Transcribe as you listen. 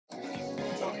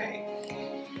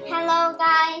Hello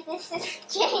guys, this is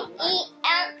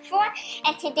JEL4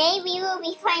 and today we will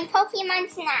be playing Pokemon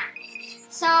Snap.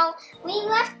 So we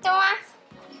left off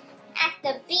at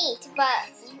the beach, but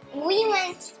we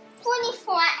went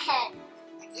 44 ahead.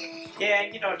 Yeah,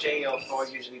 you know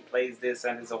JEL4 usually plays this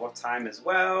at his off time as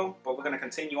well, but we're going to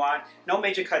continue on. No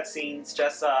major cutscenes,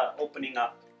 just opening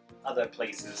up other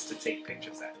places to take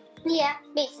pictures at. Yeah,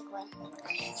 basically.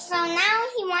 So now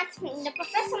the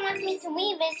professor wants me to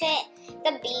revisit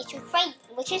the beach,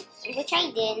 which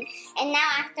I did, and now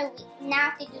I have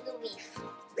to do the reef.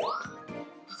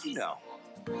 No.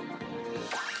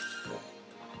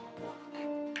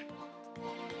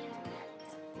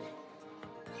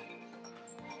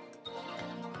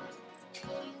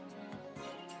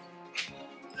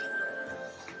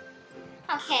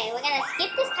 Okay, we're gonna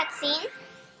skip this cutscene.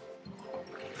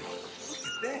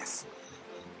 This.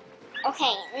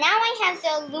 Okay, now I have the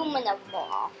aluminum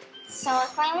ball. So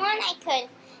if I want, I could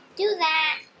do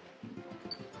that.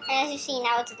 And as you see,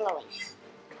 now it's glowing.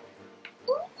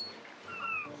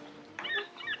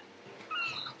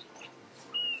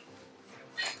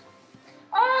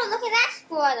 Oh, look at that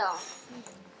Squirtle.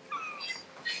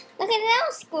 Look at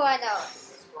those Squirtles.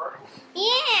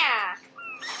 Yeah.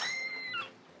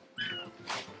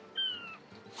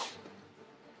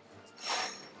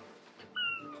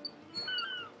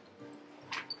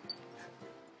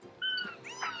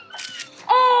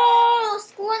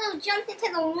 Jumped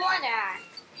into the water.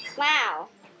 Wow.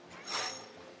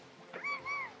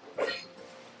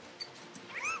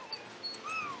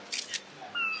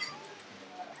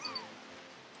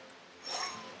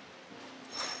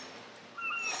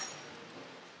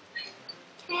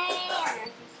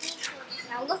 Okay.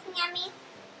 Now looking at me.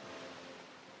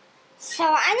 So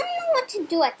I don't know what to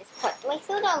do at this point. Do I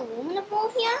throw the aluminum ball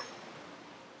here?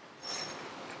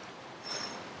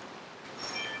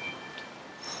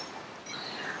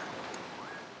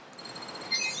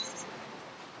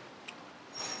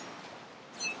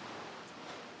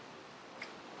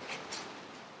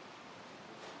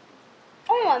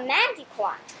 Oh, a magic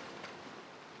one.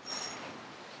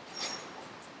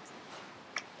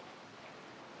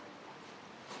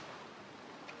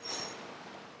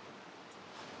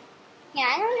 Yeah,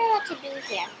 I don't know what to do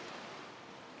here.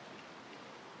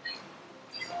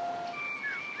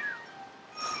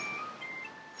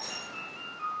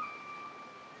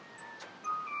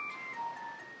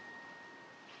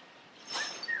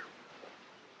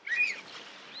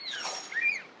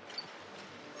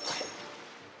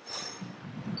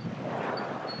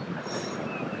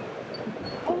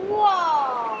 Whoa!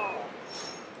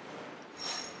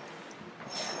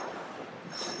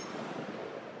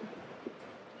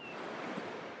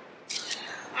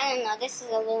 I don't know, this is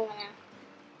aluminum.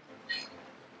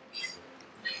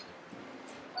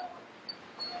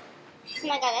 Oh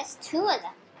my god, that's two of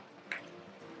them.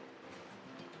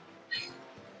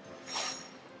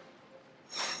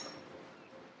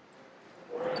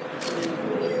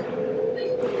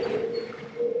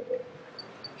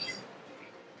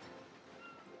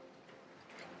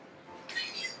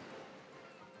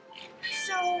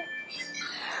 So.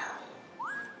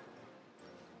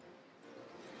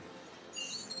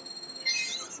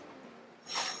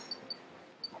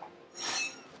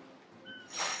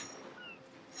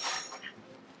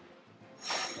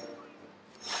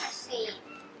 Let's see.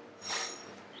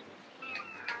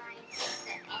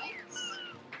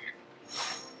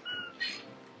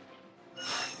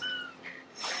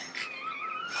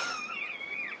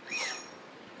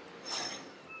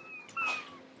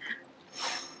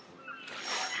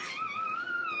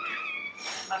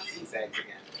 Not these eggs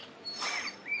again.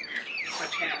 My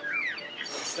channel.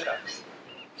 Little sit-ups.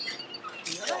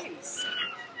 Nice.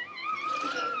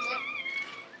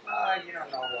 You don't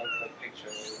know what the picture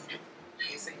is.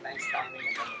 You say nice timing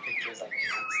and then the picture is like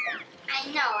nice timing. I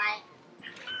know,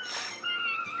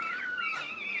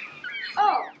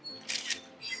 Oh!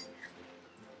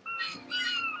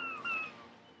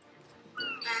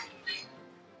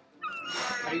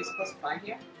 What are you supposed to find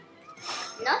here?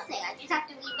 Nothing, I just have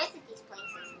to revisit these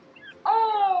places.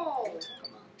 Oh!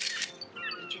 Come on.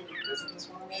 Did you revisit this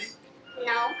one already?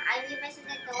 No, I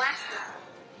revisited the last one.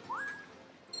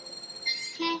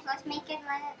 Okay, let's make a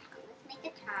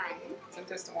ton. Isn't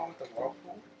this the one with the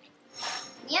whirlpool?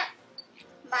 Yep.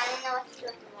 But I don't know what to do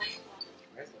with the whirlpool.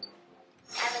 Where's the whirlpool?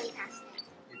 I already passed it.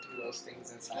 You do those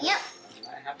things inside? Yep. And I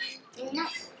have No.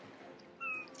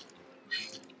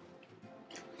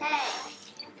 Hey.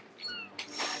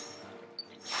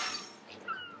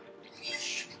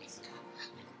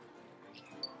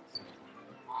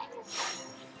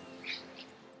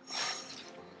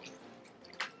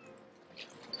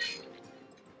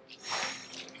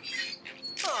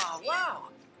 Oh, wow.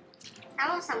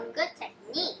 That was some good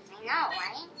technique. I know,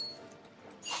 right?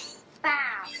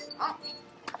 Bow. Oh.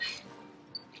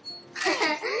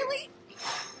 Really?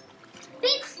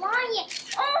 Be quiet.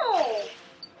 Oh.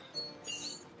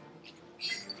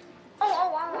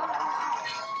 Oh.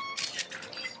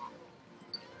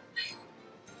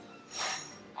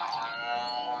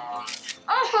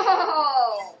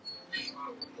 Oh.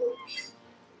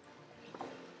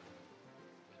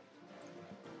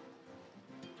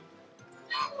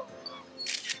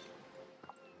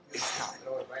 It's time.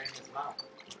 Throw it right in his mouth.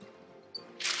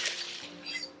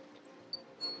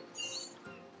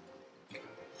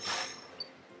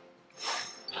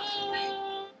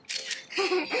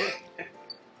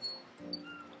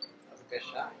 That's a good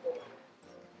shot.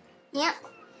 Yep.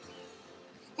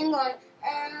 I'm going,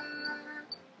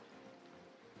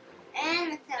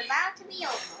 and it's about to be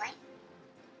over, right?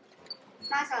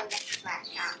 Might as well get the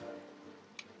last shot.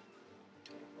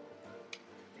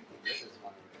 This is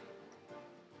one.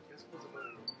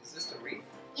 Is this the reef?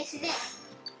 Yes, it is.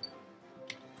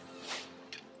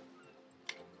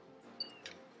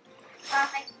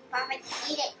 Perfect.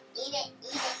 Eat it.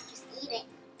 Just eat it.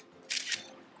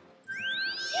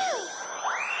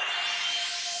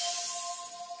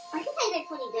 I think I did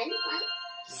pretty good, right?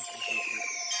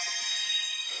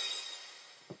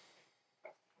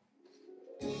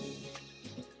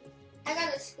 I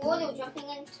got a squirrel jumping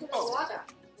into the water.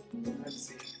 Let's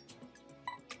see.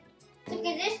 Look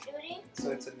at this, Judy.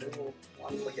 So it's a new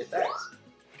one for your dice.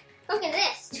 Look at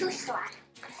this. 2-star.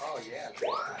 Oh yeah,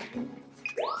 look at that.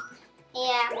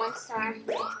 Yeah, 1-star.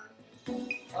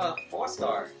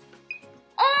 4-star.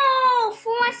 Oh,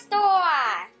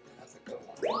 4-star. That's a good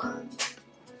one.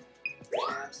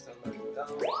 I'm still looking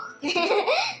down.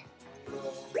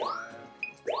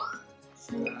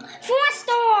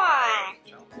 4-star.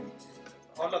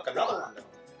 Oh look, another one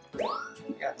though.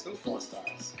 You got 2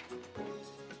 4-stars.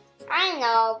 I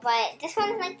know, but this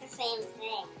one's like the same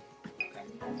thing. Okay.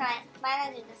 Okay, why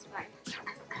don't I do this one?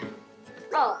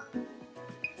 Oh.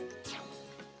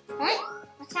 What?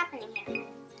 What's happening here?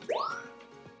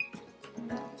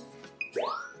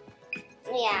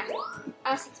 Yeah, I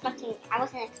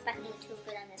wasn't expecting too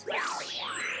good on this one.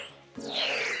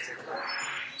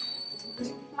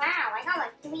 Wow, I got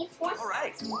like 3 4 All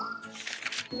right.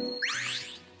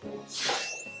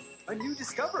 A new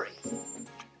discovery.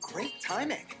 Great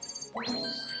timing.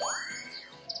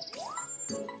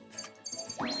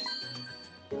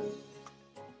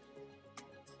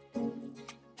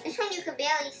 This one you could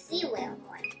barely see whale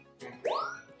horn.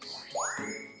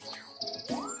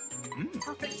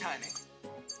 Perfect timing.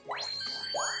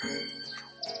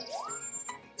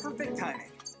 Perfect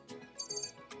timing.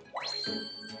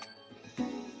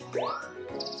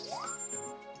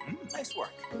 Nice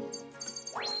work.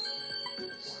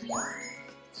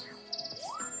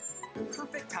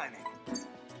 Perfect timing.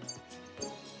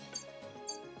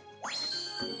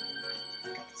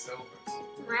 Silvers.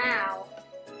 Wow,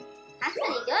 that's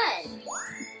pretty good.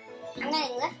 I'm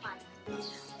getting this one.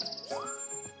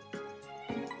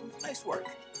 Nice work.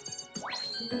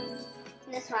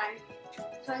 This one.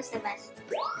 This one's the best.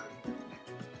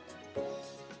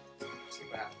 See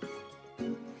what happens.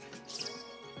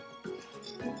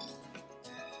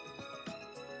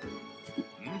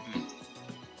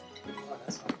 Oh,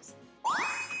 that's nice.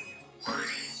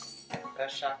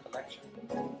 Best shot collection.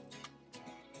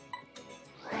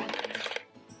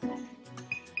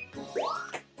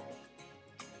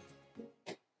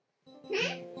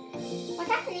 What's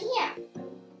happening here?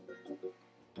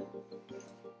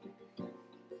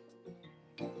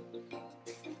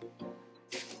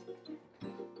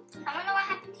 I wonder what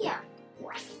happened here.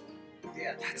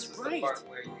 Yeah, That's this is right. the part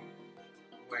where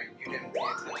you didn't pay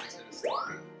attention to the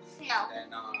story. No. And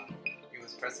you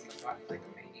was pressing the button like a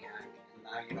maniac, and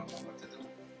now you don't know what to do.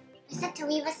 You said to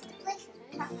revisit the places. What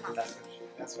are you talking about?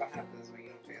 That's what happens when you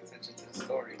don't pay attention to the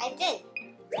story. I did.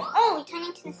 Oh, we turn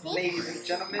into the sea? Ladies and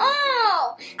gentlemen,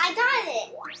 Oh, I got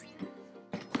it.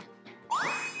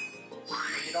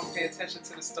 when you don't pay attention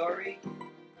to the story,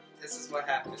 this is what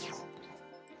happens.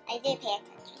 I did pay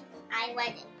attention. I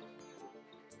read it.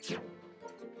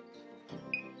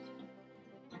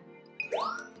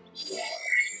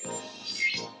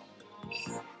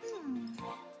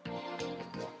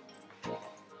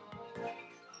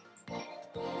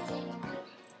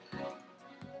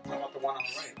 How about the one on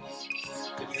the right?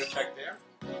 Did you check there?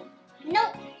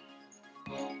 Nope.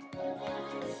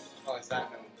 Oh, is that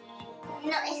new?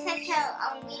 No, it said to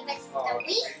revisit the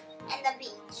reef and the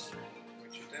beach.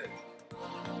 Which you did.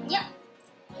 Yep.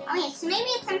 Okay, so maybe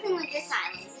it's something with this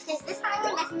island. Because this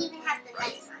island doesn't even have the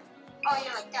nice one. Oh,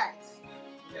 no, it does.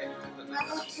 Yeah, you did the next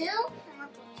Level one. 2?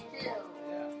 Level 2. Yeah.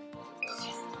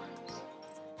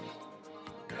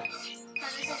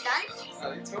 is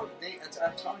done?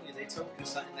 I'm telling you, they told you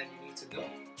something that you need to do.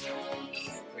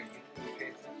 But you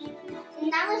pay attention.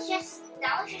 And that was just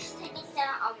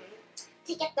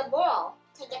to get the ball,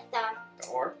 to get The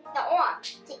orb? the orb,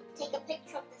 to take a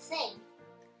picture of the thing.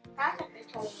 That's what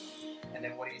they told me. And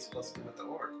then what are you supposed to do with the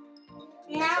orb?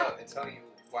 Now, It tell you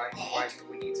why you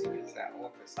would need to use that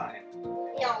orb for science.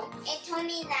 no, it told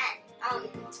me that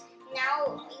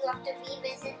now you have to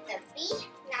revisit the beach.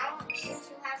 Now, since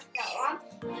you have the orb,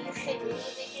 you should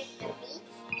revisit the beach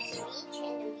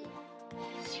and the beach.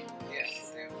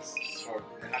 Yes, or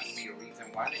there has to be a reason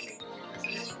why they make you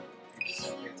revisit it. You just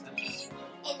have to pay attention.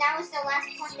 And that was the last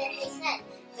point that they said.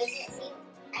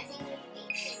 I think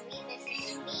we should revisit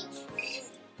the beach and the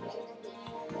beach.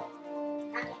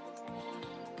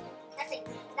 That's what they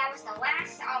said. That was the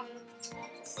last thing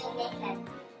they said.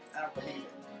 I don't believe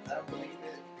it. I don't believe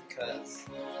it because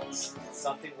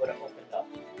something would have opened up.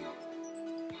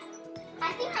 I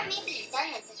think I may be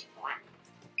done with this part.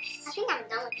 I think I'm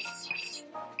done with this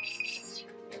part.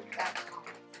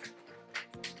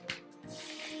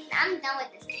 I'm done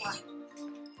with this part.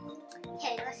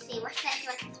 Okay, let's see. What's that do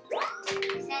at this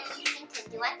part? Is there anything to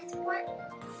do at this part?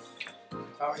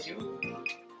 How are you?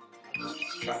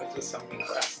 Try to do some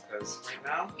requests because right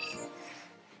now,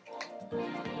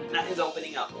 nothing's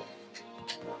opening up.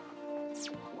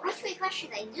 Which request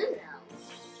should I do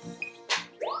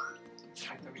though?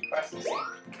 Try to request to see.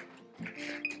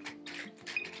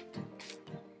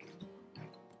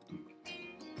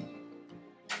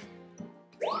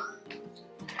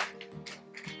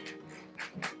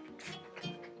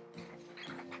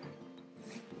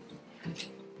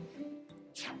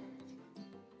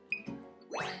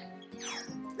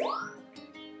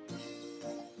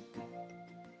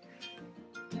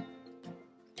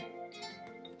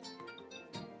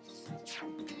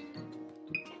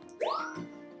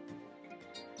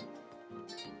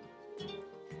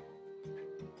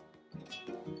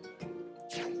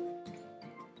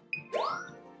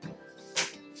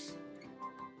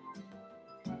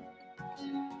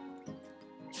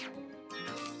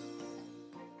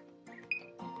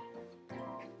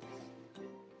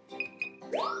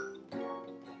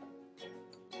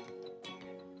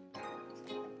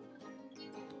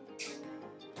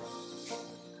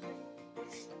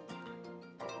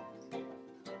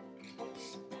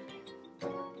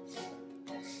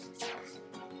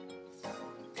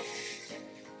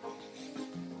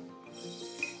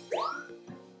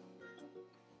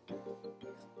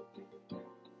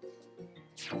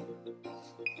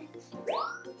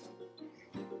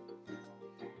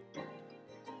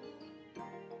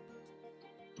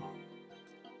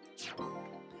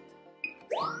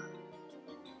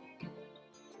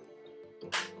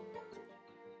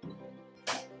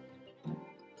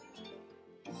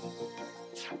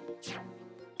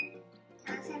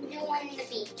 I'm doing the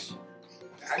beach.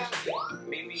 Actually,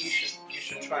 maybe you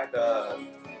should try the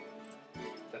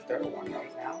third one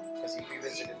right now because you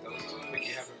revisited those two, but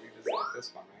you haven't revisited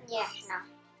this one, right? Yeah, no.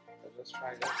 So let's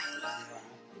try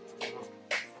this.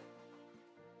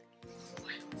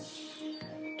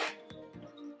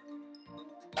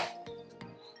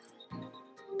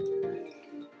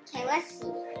 Okay, let's see.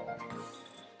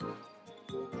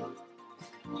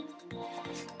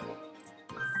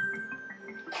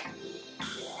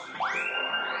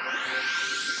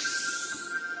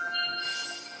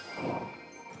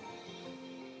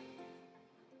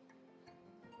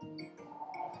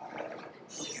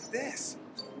 Look at this.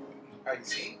 Oh, you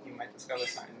see? You might discover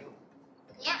something new.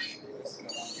 Yeah. This is the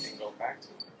one you can go back to.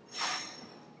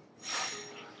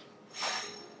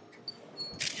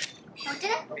 What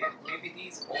did it? Maybe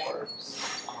these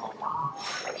orbs,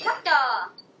 What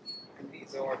the?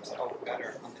 these orbs help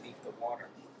better underneath the water.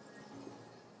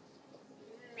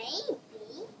 Maybe.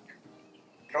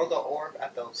 Throw the orb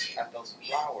at those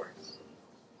flowers.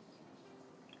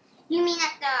 You mean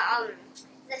at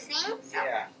the thing? So,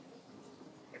 Yeah.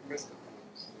 The crystal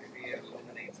orbs. Maybe it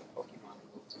eliminates a Pokemon a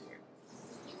little too quick.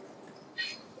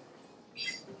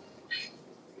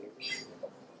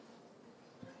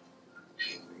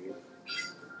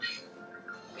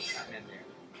 I'm in there.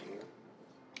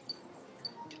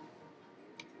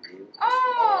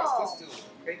 Oh! What's this do?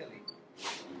 Cradily.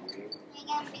 You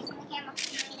gotta face the camera.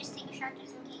 Let me just take a shot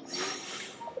just in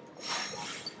case.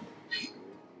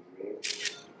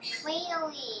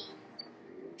 Cradily.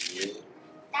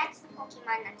 That's the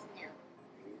Pokemon that's new.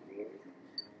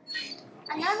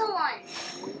 Another one.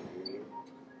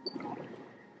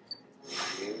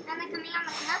 Now they're coming out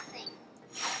with nothing.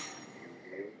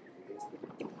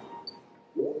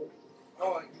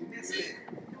 Oh, you missed it.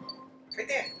 It's right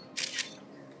there.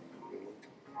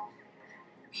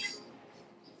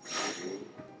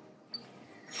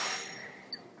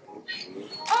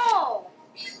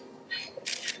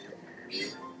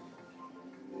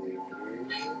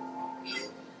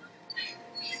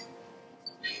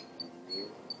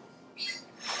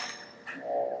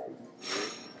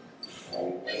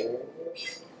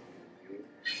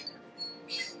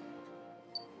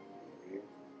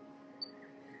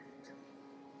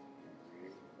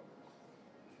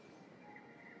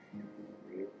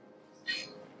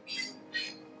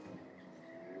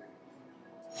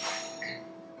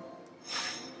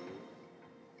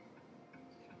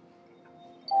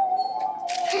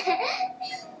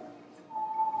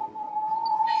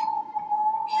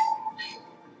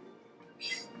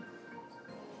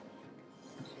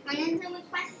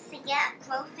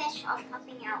 fish are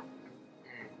popping out.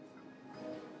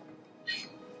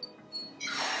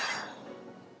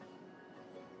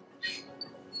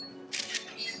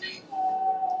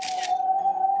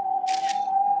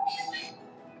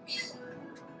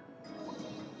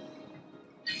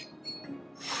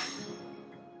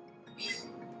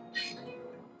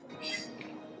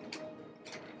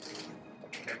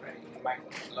 Get ready. You might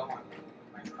blow on it. You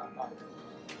might pop up.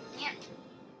 Yep.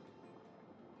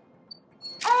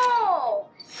 Oh!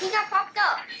 He got popped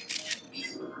up.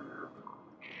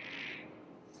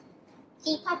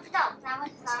 He popped up. That was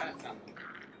It's fun. not fun.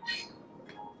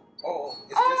 Oh,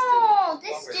 it's Oh,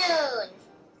 this this dude. dude.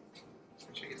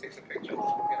 Make sure you take the picture.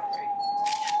 Don't get away.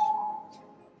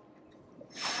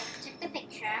 Took the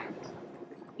picture.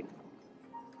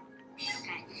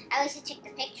 Okay. I wish I took the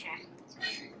picture.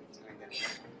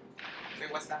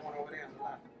 Wait, what's that one over there on the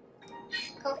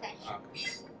left? Goldfish. Okay.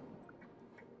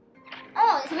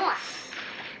 Oh, there's more.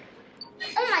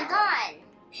 Oh my god.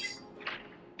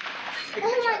 Take a Oh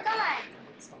picture. my god.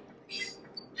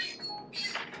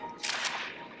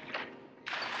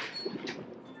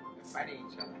 They're fighting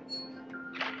each other.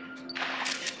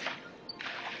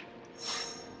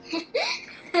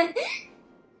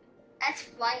 That's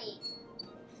funny.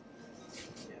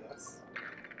 Yeah, that's.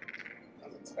 I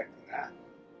was expecting that.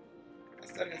 I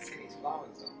still didn't see these flowers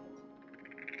though.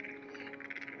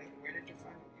 Where did you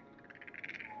find them?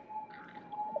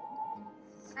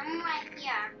 Somewhere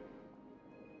here.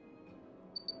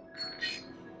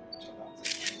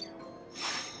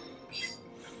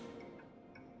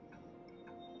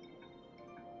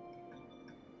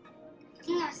 I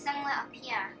think it was somewhere up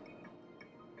here.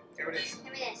 Here it is.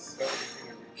 Here it is. Go with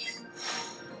your finger.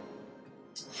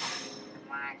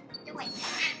 Come on, do it.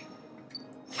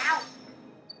 Now.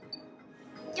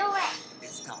 Do it.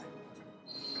 It's time.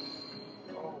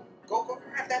 Oh, go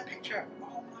grab that picture.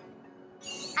 Oh my.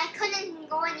 I couldn't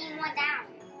go any more down.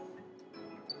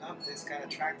 No, this got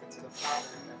attracted to the flower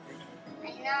in that picture.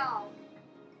 I know.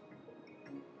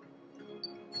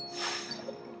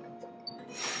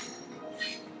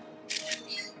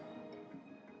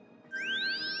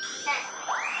 That,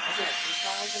 Isn't it 2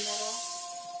 flowers in there though?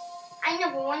 I know,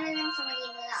 but one of them's already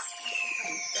lit up. That's the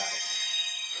thing. Got it.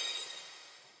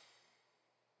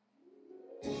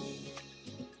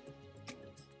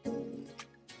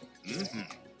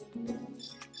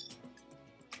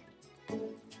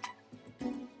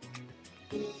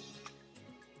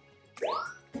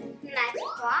 Magic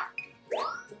block.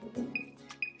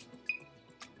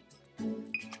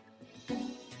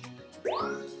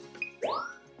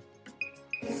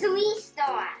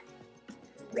 Three-star.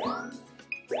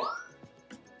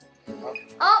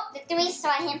 Oh, the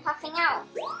three-star, him puffing out.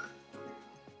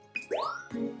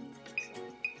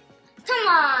 Come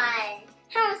on.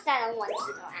 How is that a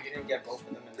one-star? You didn't get both of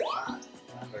them in the shot.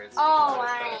 Remember, it's Oh,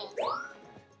 shot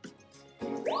right.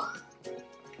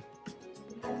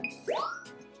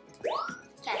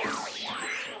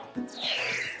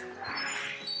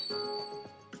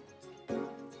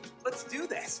 Let's do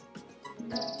this.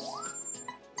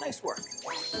 Nice work.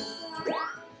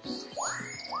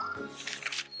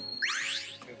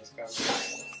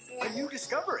 A new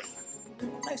discovery.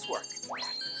 Nice work.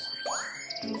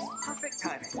 Perfect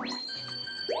timing.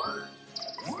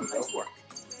 Nice work.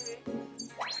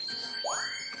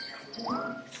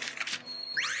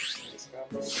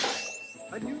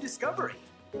 A new discovery.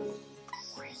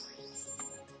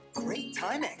 Great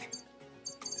timing.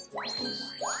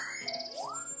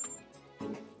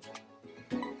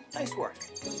 Nice work.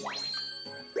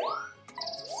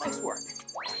 Nice work.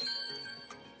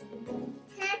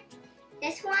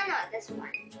 This one or this one?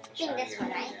 I think this one,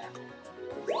 right?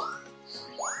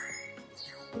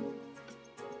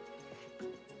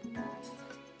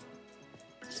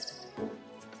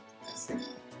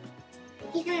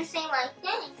 He's gonna say like,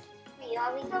 thanks. We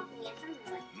always help me at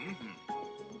something.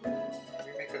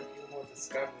 We make a few more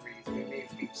discoveries. We may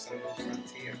reach some more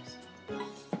frontiers.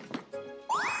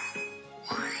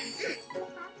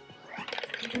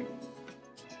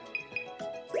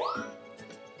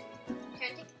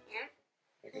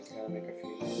 I guess gotta make a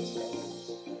few more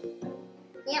discoveries.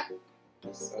 Yep,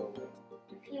 So,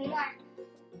 a few more.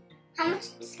 How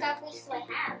much discoveries do I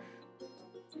have?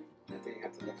 I think you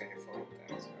have to look at your phone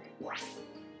tags, right?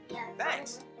 Yeah.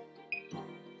 Thanks.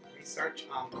 Research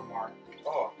on the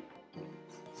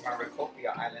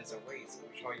Maracopia Islands awaits.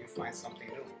 I'm sure you find something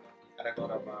new. Gotta go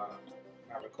to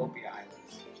Maracopia Islands.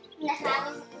 That's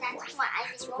what I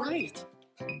That's was going. great.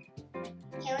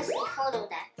 Okay, let's see photo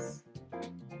decks.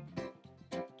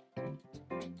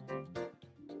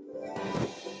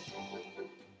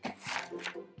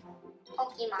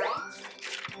 Pokemon.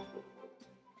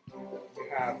 You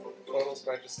have Post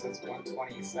registers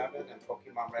 127 and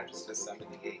Pokemon registers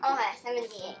 78. Okay,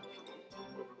 78.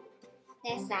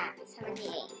 There's that. 78.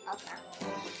 Okay.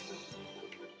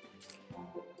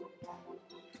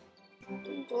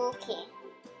 Okay.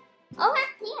 Okay,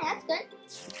 yeah, that's good.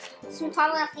 So we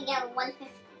probably have to get 150.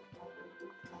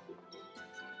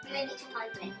 Maybe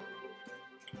 200.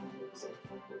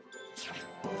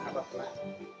 How about that?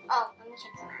 Oh, let me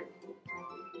check that.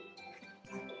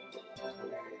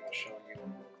 Maybe I'll show you.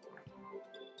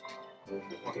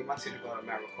 Well, he wants you to go to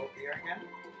Maricopia again?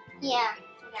 Yeah.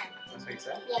 That's what he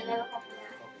said? Yeah, Miracle.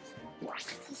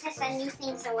 He says send new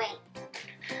things away.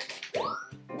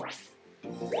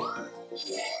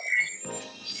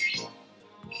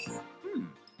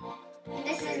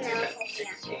 This is Miracle.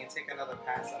 Can you take another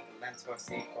pass at the Lentor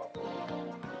Sequel?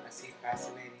 I see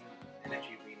fascinating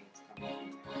energy readings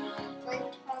coming from you.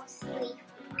 Lentor sleep.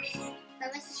 Let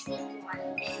me sleep one.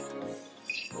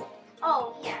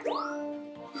 Oh, yeah.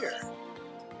 Here.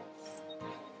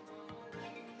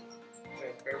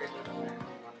 There's very little man.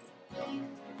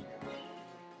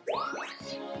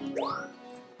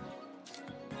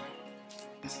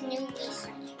 This new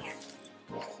research here.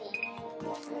 Let's see.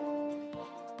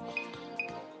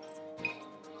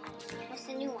 What's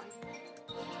the new one?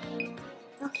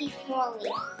 Lucky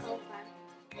 4-leaf. Okay.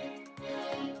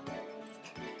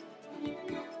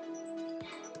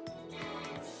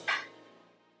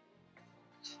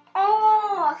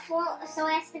 Oh, so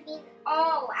it has to be.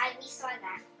 Oh, we saw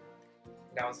that.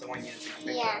 That was the one you took.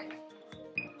 Yeah.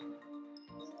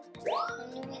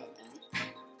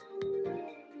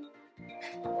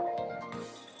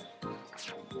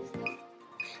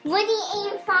 Woody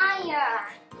aim fire!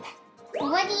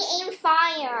 Woody aim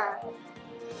fire!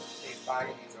 They fire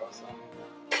these also.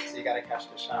 So you gotta catch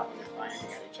the shot when they're firing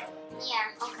at each other.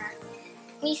 Yeah, okay.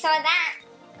 We saw that?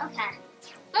 Okay.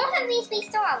 Most of these we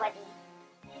saw already.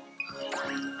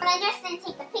 But I just didn't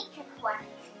take the picture correct.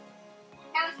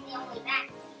 That was the only bad.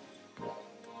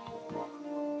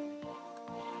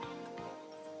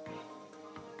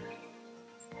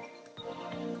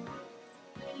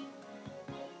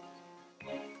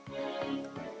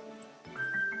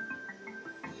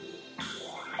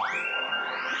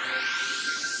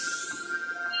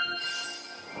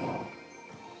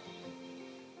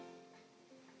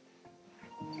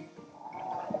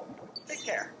 Take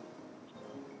care.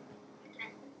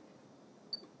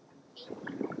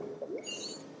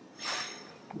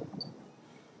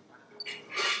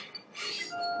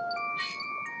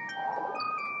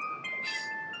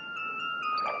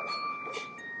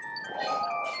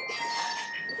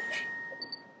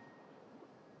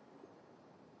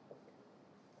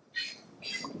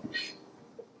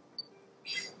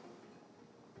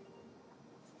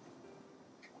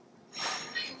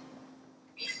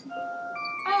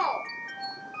 Oh!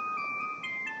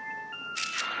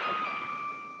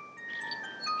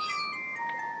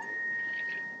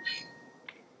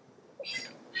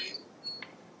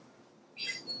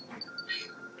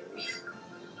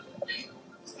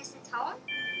 Is this the tone?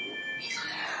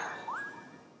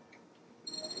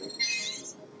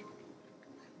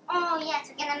 Oh, yes,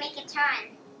 we're gonna make a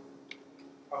turn.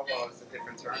 Oh, well, it's a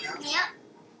different turn now? Yep.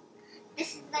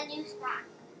 This is the new spot.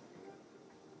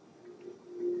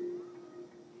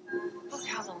 Look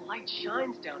how the light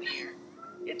shines down here.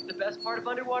 It's the best part of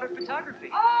underwater photography.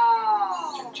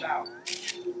 Oh! Ciao.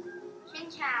 Chin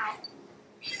chow.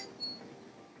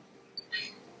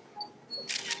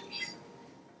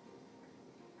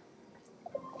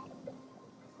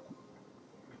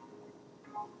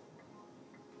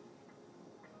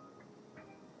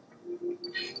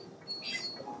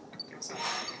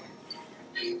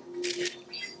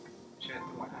 Should I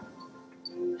do what happened?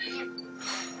 Yep.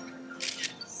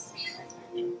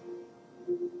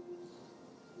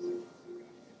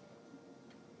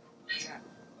 Yeah.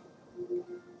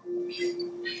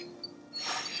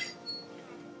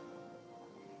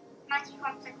 Mighty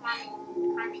Crops are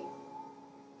climbing.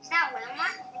 Is that Wilma? I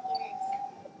think it is.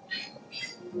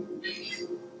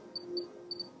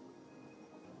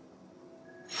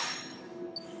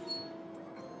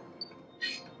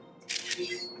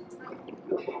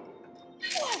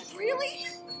 Oh, really?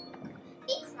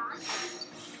 Be crying.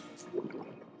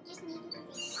 Just need to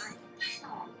be crying. So.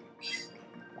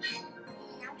 And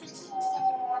I'll just keep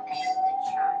getting more better good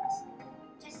shots.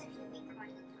 Just if you be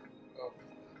crying. Oh.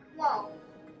 Whoa.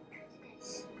 What's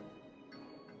this?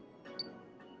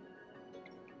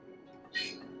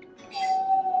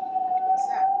 What's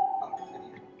up? Oh, video.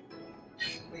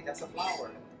 Wait, that's a flower.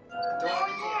 Oh, yeah.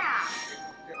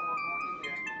 They're all going in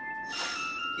there.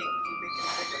 Keep making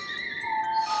it bigger.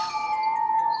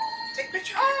 Take a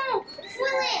picture. Oh,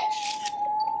 foolish.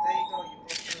 There you go. You broke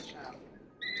the shot.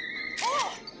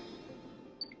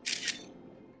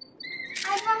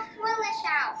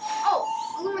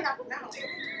 up. No, take it.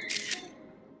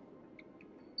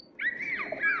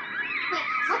 Wait,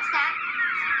 what's that?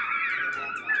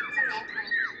 It's a lantern.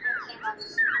 Okay, about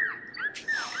this.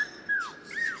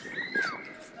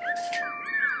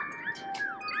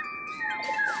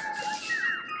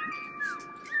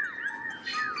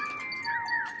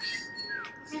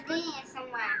 This is being here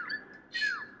somewhere.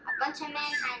 A bunch of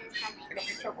mankind is coming. Take a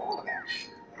picture of all of that.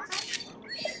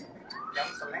 That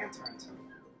was a lantern too.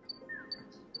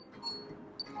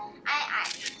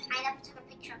 I never took a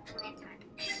picture of the lantern.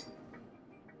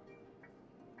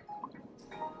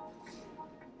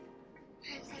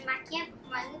 Anything back here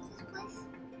before I leave this place?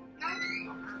 No?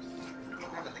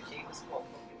 Remember, the game is called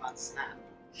Pokemon Snap.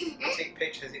 You take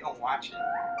pictures, you don't watch it.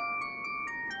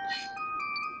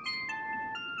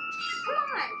 Come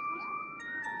on.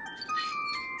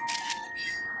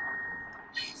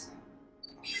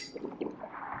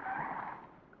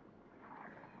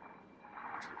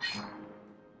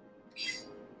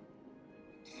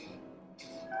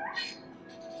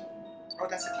 Oh,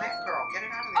 that's a clamp girl. Get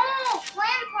it out of there. Oh,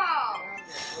 Clampo!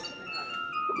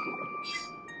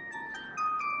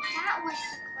 That was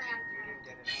the Clampo.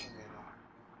 Get it out of there, though.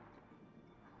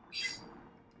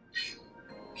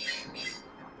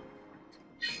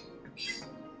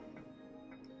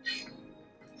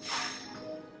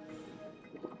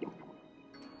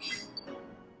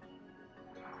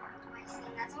 Do I see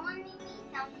another one maybe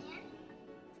down here?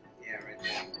 Yeah, right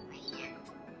Yeah, there. right here.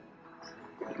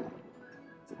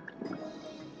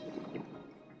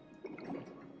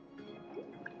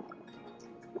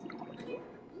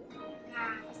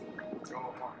 Throw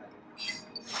them on it.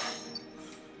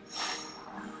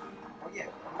 Oh yeah,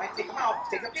 you might take out.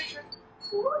 Take a picture.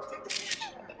 Take the picture.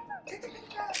 Take the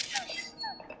picture.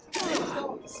 There you go.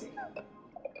 See?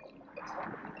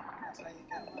 That's how you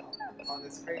get them out. On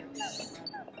this crate.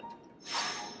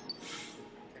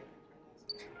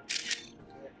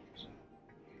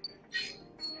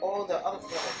 Oh, the other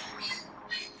photo.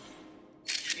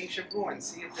 Ancient ruins.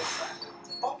 See if this side.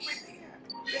 Oh, right there.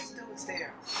 This dude's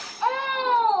there.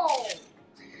 Oh!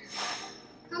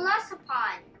 The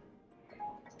Lessapon.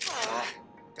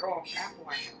 Throw an apple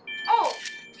on him. Oh!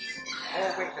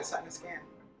 Oh, wait, there's something to scan.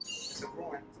 It's a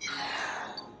ruin.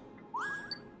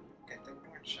 Get the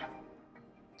ruin shot.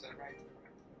 To the right.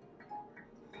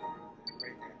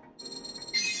 Right there.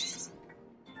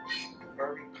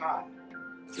 Furry pot.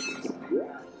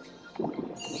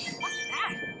 What's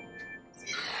that?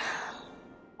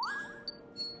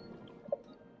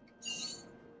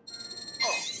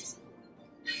 Oh!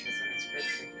 It's an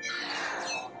inscription.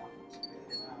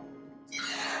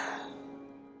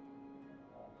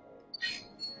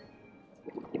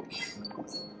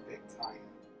 Big time.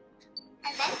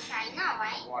 Adventure, I know,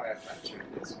 right? What adventure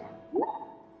this one?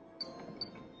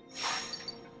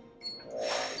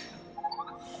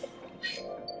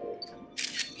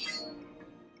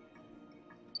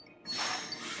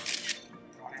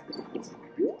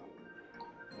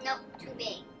 Nope, too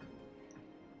big.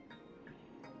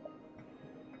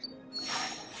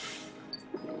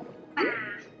 Ah.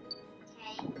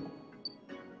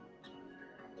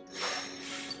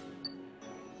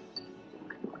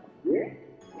 Okay.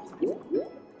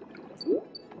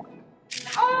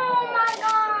 Oh my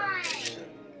god!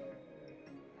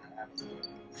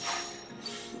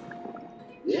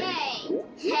 Hey!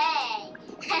 Hey!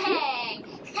 Hey!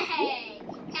 Hey!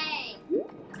 Hey!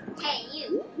 Hey, you!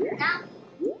 Now!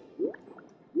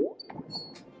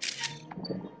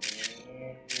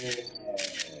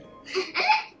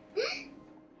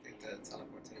 Think the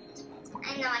teleportation is I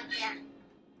know I can't.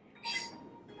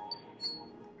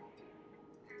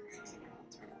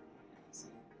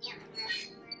 Yeah.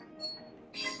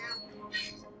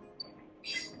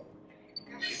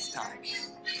 No. It's time.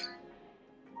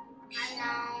 I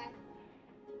know.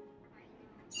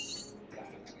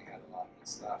 Definitely had a lot of new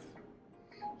stuff.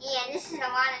 Yeah, this is a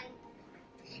lot of.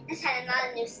 This had a lot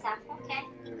of new stuff. Okay,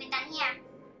 we're done here.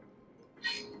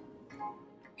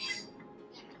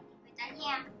 We're done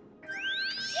here. We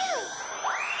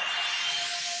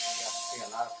got to see a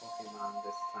lot of Pokemon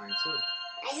this time too.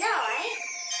 I know, right?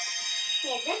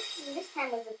 Yeah, this time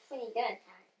was a pretty good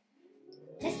time.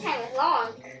 This time was long.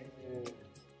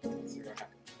 Let's see what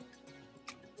happens.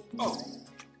 Oh!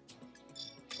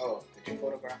 Oh, did you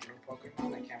photograph your Pokemon?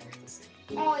 I can't wait to see.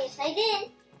 Oh, yes, I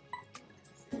did.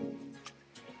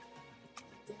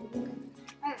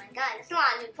 Oh my god, there's a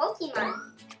lot of new Pokemon.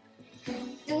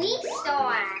 The Weak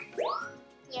Store.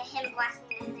 Yeah, him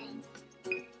blasting the thing.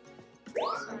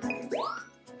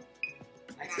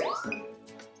 Nice.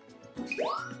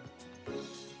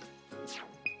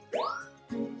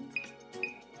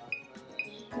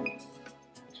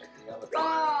 Check the other.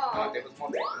 Oh, there was more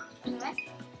there. What? Okay.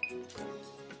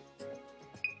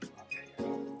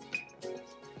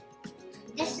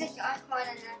 This is our called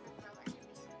another village.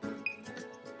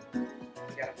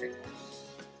 You gotta pick one.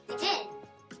 I did.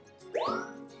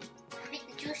 I picked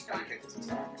the juice store. You picked two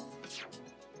stars.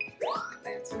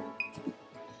 Fancy.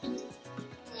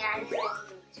 Yeah, I didn't do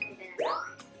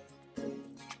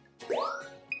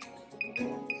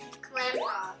Clam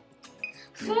Pop.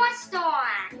 4-star.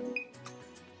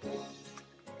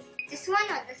 This one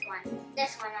or this one?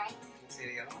 This one, right? See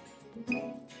the other one?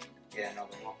 Yeah, no,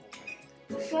 the one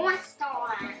open.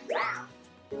 4-star. Wow.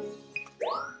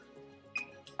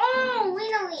 Oh,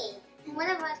 Italy.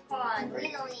 Whatever it's called.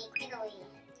 Italy.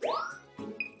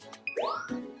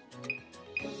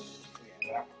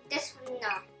 Yeah, that This one, no.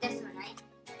 This one, right?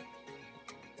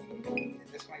 one.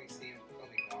 This one you see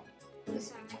fully gone.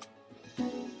 This one, right?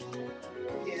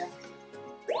 Yeah.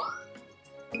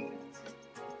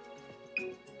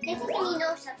 They think I need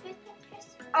no subject pictures.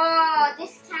 Oh,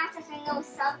 this counts as a no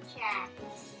subject.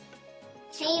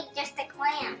 Save just a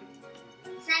clam. So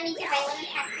that means if I wouldn't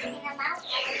have taken them out,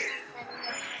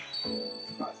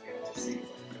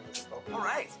 All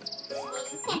right.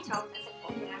 you can't tell if it's a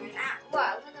Pokemon or not. Whoa,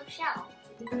 little shell.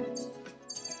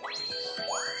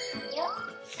 Yep.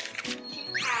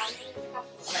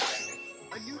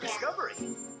 A new discovery.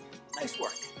 Nice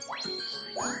work.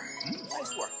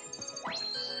 Nice work.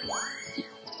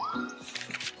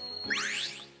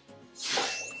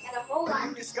 And a whole A lot.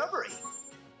 new discovery.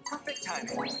 Perfect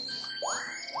timing.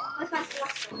 With my 4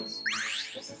 stars.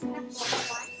 This is my 4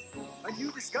 star. A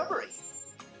new discovery.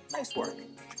 Nice work.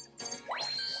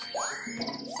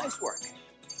 Nice work.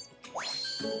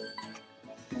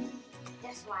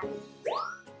 This one.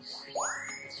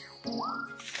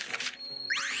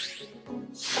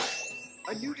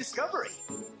 A new discovery.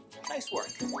 Nice work.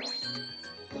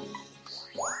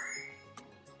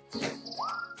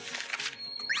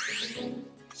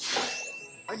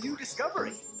 A new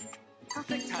discovery.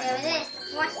 Perfect There timing. it is, the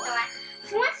 4 star.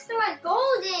 4 star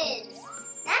golden.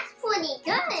 That's pretty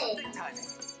good. Perfect timing.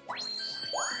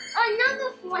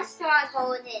 Another 4 star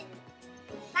golden.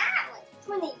 That was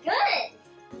pretty good.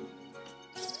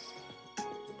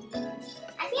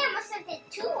 I think I must have did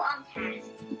 2 on task.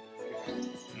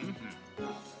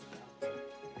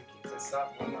 Keep this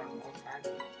up one more time.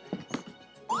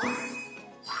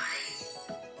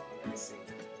 Let me see.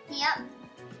 Yep.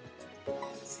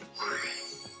 Let's see.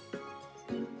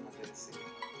 Let's see.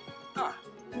 Huh.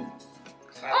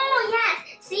 Oh yes.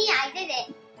 See, I did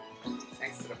it.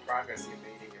 Thanks to the progress you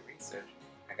made in your research,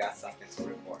 I got something to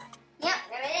report. Yep,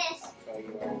 there it is. I'll tell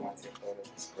you all once your photo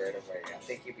is squared away. I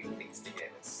think you'd be pleased to hear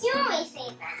this. You always say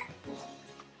that.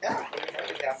 Yeah,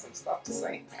 we got some stuff to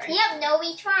say, right? Yep, no,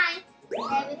 we tried.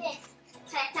 There it is.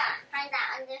 Try to find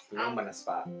that on this. Luminous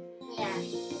spot. Yeah.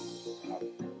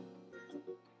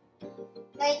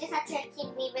 No, you just have to keep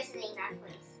revisiting that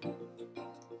place. And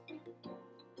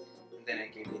then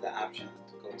it gave you the option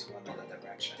to go to another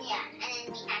direction. Yeah, and then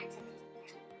we activate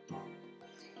that.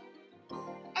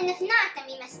 And if not, then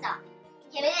we messed up.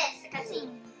 Here it is, the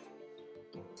cutscene.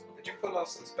 Did you pull off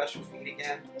some special feed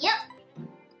again? Yep. The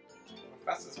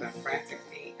professor's been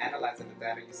frantically analyzing the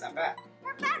data you sent back.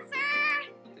 Professor!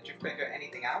 Did you figure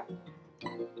anything out?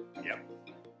 Yep.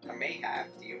 I may have.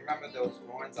 Do you remember those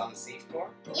ruins on the seafloor?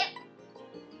 Yep.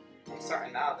 I'm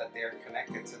certain now that they're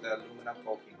connected to the Lumina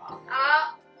Pokemon.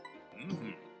 Oh,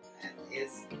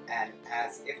 And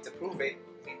as if to prove it,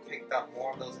 we picked up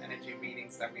more of those energy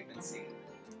readings that we've been seeing.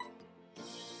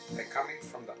 They're coming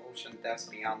from the ocean depths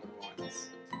beyond the ruins.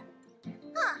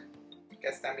 huh.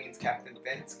 Guess that means Captain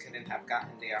Vince couldn't have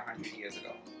gotten there 100 years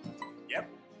ago. Yep.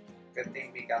 Good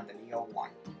thing we got the Neo 1.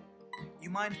 You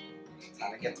mind?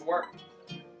 Time to get to work.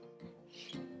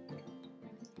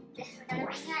 This is gonna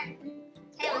be done.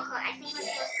 Okay, I think we're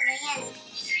supposed to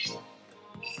begin.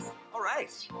 All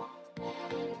right.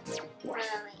 Wait.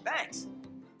 Thanks.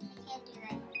 I can't do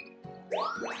that.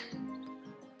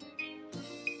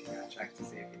 Gotta check to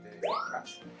see if you did any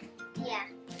press. Yeah.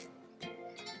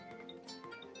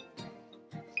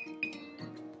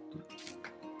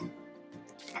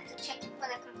 Have to check for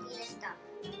the completed stuff.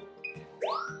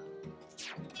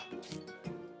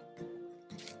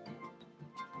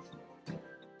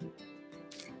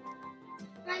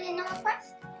 I didn't know what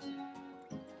quest?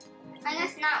 I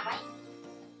guess not, right?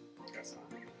 Guess not.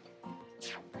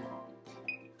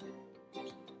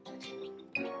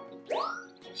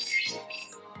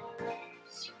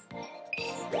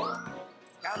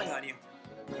 Counting on you.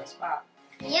 Lumina spot.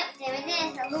 Yep, there it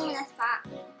is, a Lumina spot.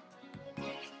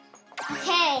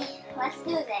 Okay, let's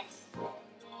do this.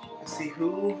 Let's see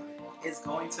who is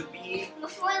going to be.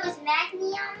 Before it was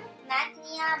Magnium,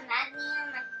 Magnum.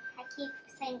 I keep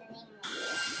saying the name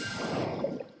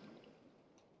wrong.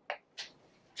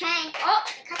 Okay. Oh,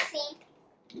 the cutscene.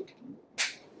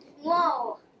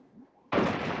 Whoa.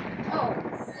 Oh,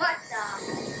 what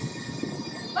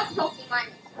What Pokemon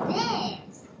is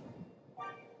this?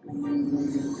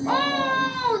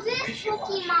 Oh, this Wishy-washy.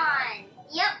 Pokemon.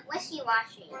 Yep,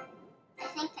 Wishy-washy. I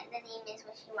think that the name is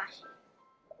Wishy-washy.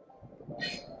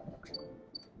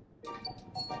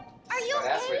 Are you Oh,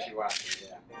 that's okay? wishy-washy,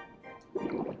 yeah.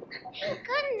 Thank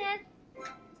goodness.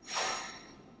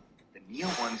 The Neo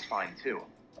one's fine too.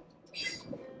 I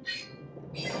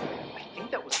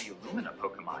think that was the Illumina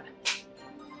Pokemon.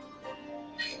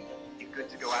 You good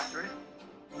to go after it?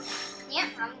 Yep,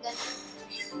 I'm good.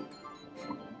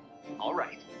 All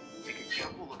right. Take a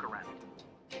careful look around.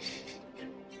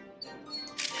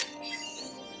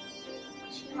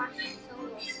 Wishy-washy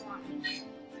solo form.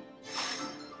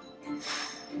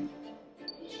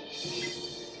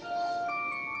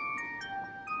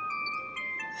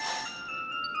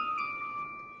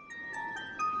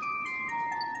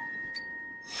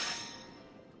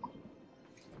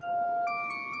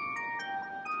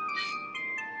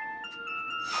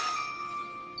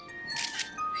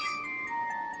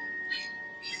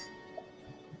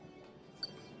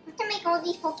 We can make all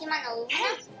these Pokemon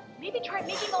Illumina. Maybe try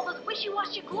making all those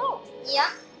wishy-washy glow. Yep.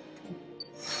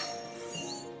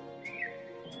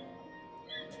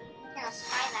 Okay, let's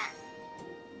try that.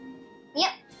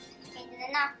 Yep. Okay, good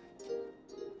enough.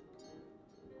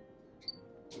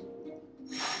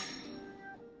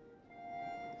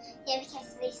 Yeah,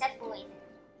 because they separated.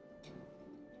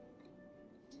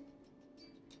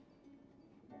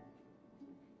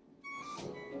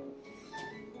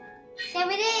 There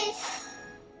it is.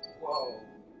 Whoa.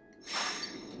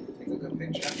 Take a good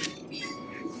picture.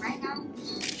 Right now.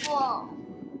 Whoa.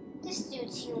 This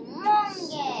dude's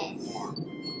humongous.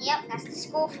 Yep, that's the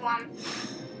school form.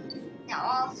 They're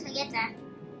all together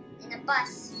in a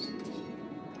bus.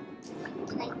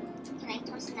 Can I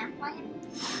throw snap on him?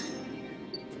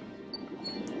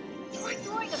 Try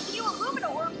throwing a few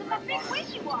Illumina orbs in that big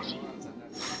wishy-washy.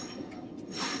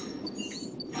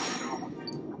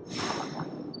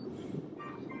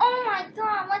 Oh my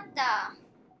god, what the?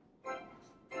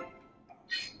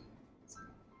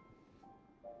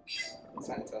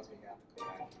 Sign tells me you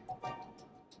have to go back.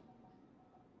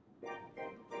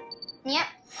 Yep,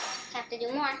 have to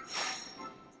do more.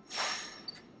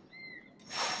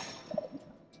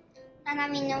 And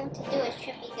let me know what to do, it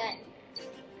should be good.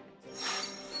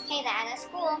 Okay, they're out of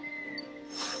school.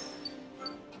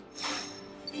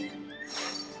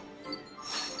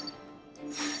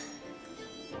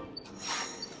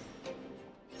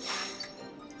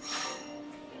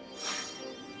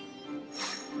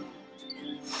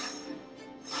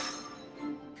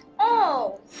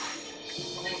 Oh!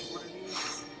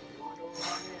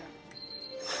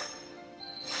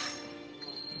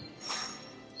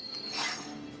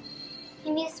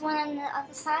 Maybe it's one on the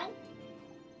other side?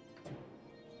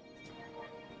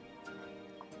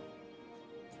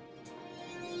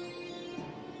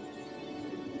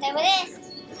 There it is.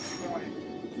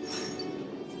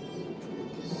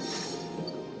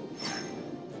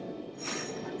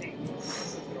 I think you're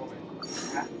supposed to throw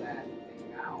it, half that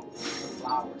thing out, the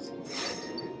flowers.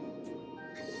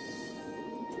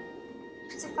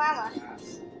 It's a flower.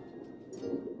 Yes.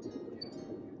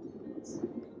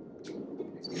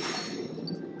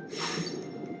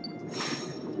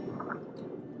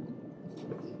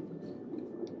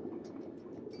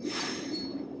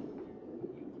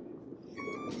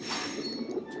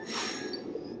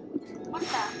 What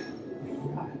the?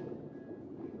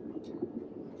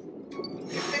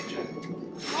 Good picture.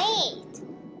 Wait.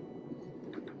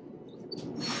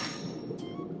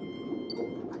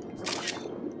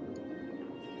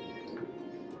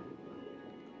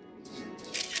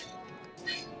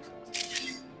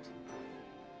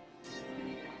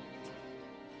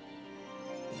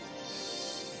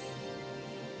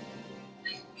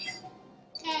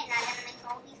 Okay, now I'm gonna make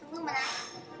all these Illumina.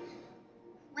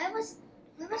 Where was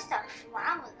the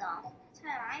flower though? That's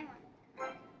where I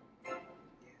went. Yeah,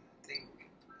 I think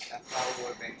that flower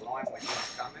would have been glowing when he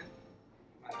was coming.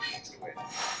 Might have next to it.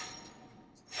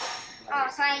 Oh,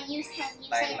 so I used him. You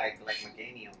say like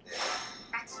Meganium did.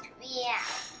 that's true. Yeah.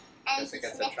 And Because he it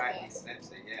gets sniffed attracted, he it. sniffs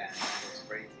it, yeah, and it goes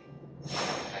crazy.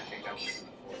 I think that was in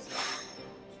the force.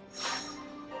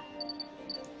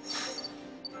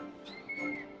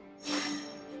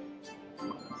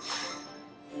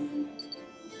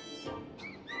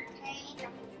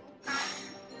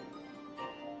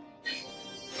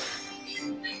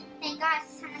 Okay, hey guys,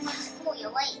 it's time to go to school.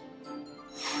 You're late.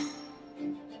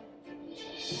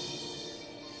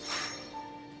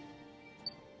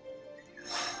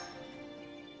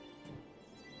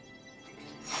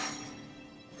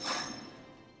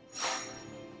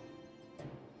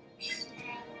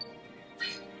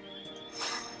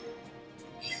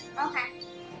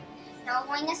 No,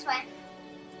 going this way.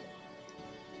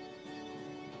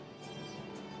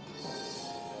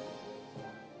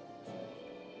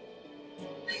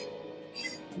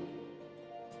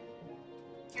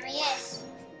 There he is.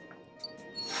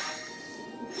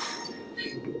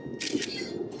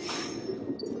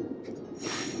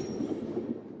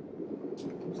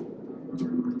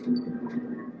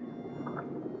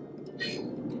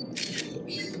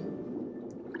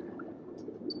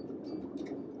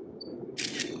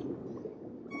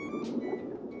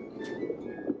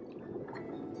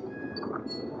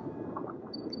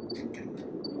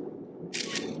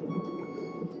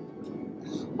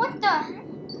 What the heck?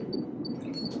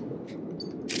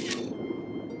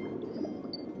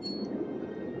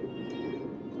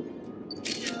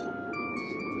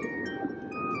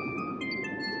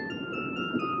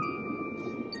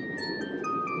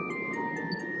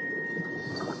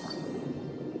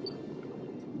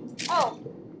 Oh.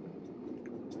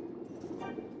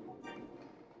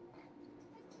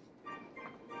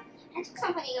 I took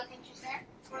some pretty good pictures there.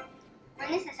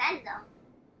 When this is end though.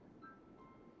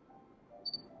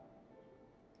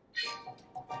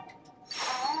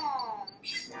 Oh.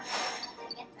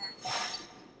 I get that.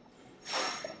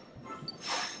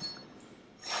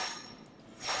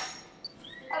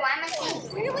 Oh, why am I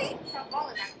saying really? From all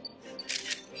of them.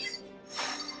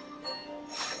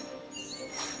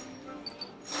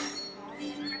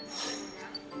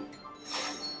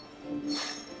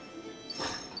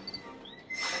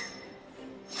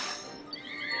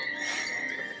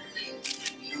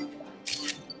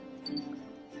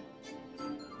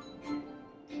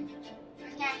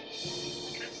 Okay,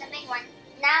 it's a big one.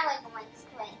 Now we're going to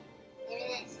it. There it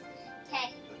is. Okay.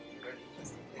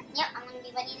 Yep, I'm gonna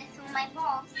be ready to throw my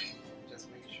balls. Just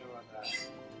make sure that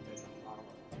there's a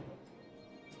flower.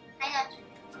 I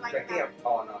know. Like Right that. there.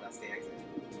 Oh no, that's the exit.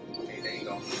 Okay, there you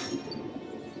go.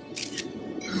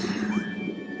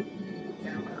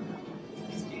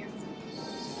 Scans.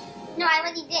 No, I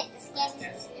already did. The scan is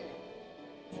Yes. to do it.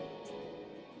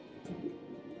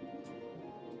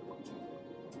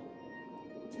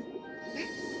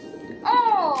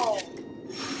 Oh!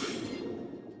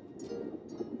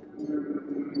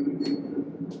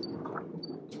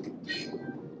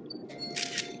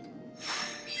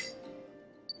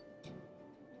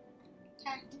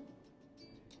 Okay.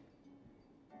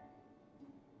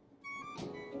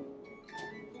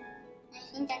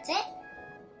 I think that's it.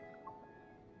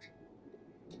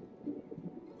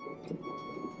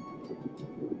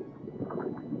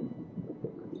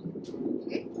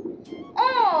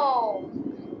 Oh!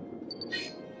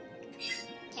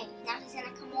 Okay, now he's gonna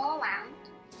come all around.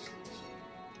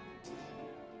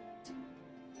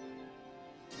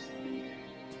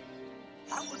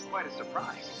 That was quite a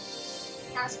surprise.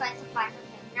 That was quite surprising.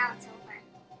 Okay, now it's over.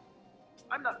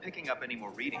 I'm not picking up any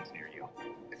more readings near you.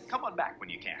 Come on back when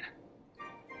you can.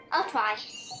 I'll try.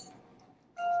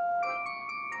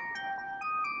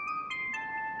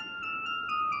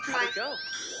 Come on. How'd it go?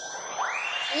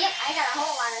 Yep, I got a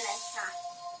whole lot of this stuff.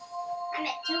 I'm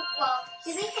at 2. Well, do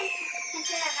we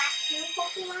consider that 2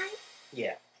 Pokemon?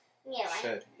 Yeah. Yeah, right?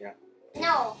 Should. Yeah.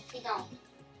 No, we don't.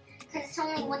 Because it's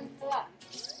only one form.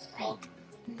 Right?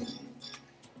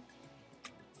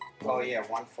 Oh yeah,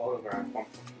 one photograph, one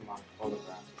Pokemon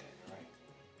photograph. Yeah,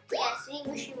 you're right. Yeah, see,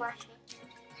 wishy-washy.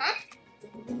 Huh?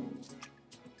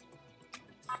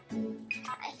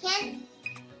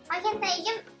 Why can't they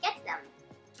get them?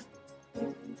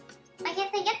 Why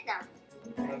can't they get them?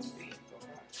 Let's see. Go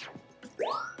back.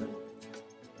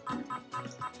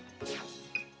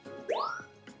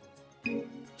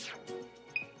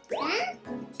 Hmm?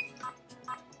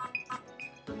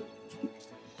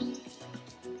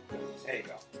 There you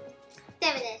go.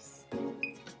 There it is.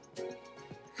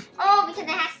 Oh, because it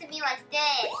has to be like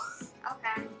this.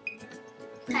 Okay.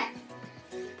 Okay.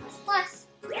 Plus.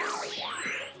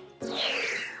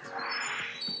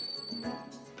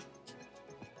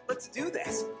 Let's do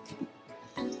this.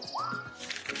 Yeah, I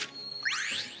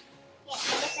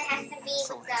guess it has to be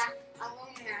with the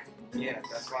aluminum. Yeah,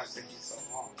 that's why it took you so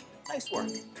long. Nice work.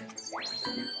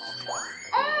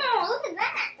 Oh, look at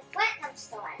that. The platinum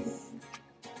stars.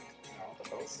 No, but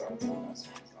those stars are the best ones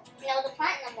though. No, the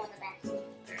platinum are the best.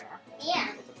 They are. Yeah,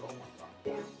 But the gold ones are.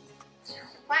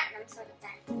 the platinums are the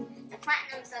best. The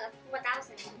platinums are the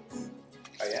 4,000 ones.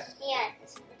 Oh yeah? Yeah,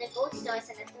 the gold stars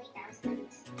are the 3,000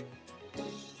 ones.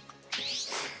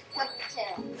 Look the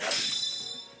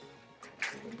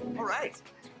 2. All right.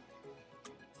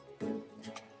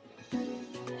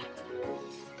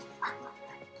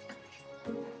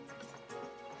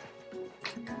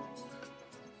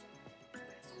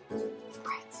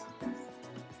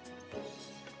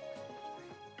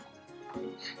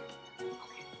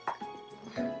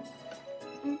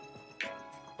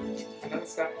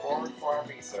 step forward for our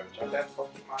research. Our dead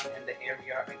Pokemon in the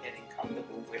area are getting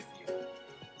comfortable with you.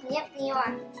 Yep, you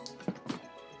are.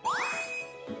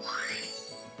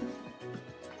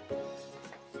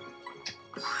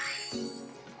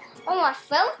 Oh, a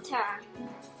filter.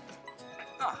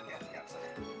 Oh,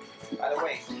 yeah. By the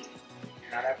way,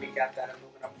 now that we got that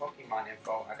aluminum Pokemon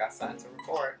info, I got something to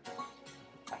report.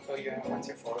 I fill you in once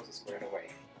your photos are squared away.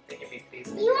 I think you'd be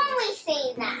pleased. You always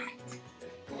say that.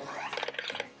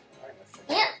 Alright, let's see.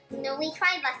 Yep, the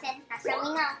retry button. That's how we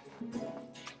know.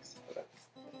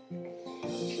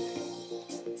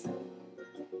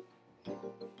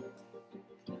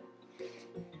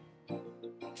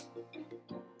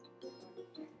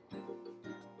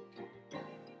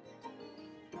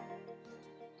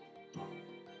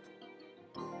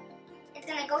 It's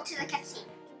gonna go to the cutscene.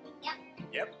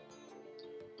 Yep.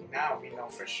 Now we know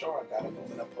for sure that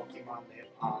aluminum Pokemon live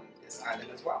on this island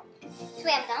as well. Swim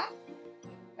down.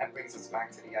 That brings us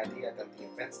back to the idea that the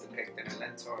events depicted in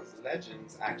Lentor's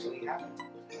legends actually happened.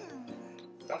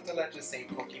 Don't the legends say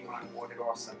Pokemon warded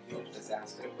off some huge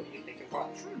disaster? What do you think it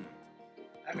was?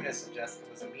 Evidence suggests it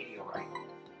was a meteorite.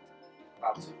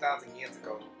 About 2,000 years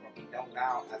ago, what we know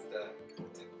now as the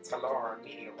Talor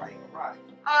meteorite arrived.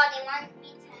 Oh, they want me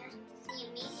to see a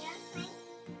media thing?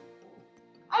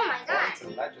 Oh my god. According to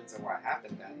the legends of what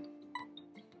happened then,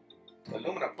 the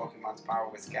Lumina Pokemon's power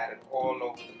was scattered all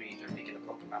over the region, making the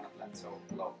Pokemon of Lentor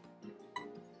glow.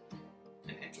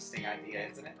 An interesting idea,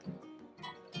 isn't it?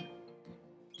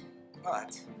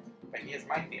 But here's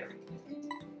my theory.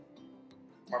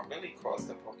 What really caused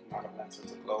the Pokemon of Lentor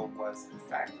to glow was, in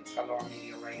fact, the Talor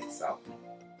meteorite itself.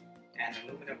 And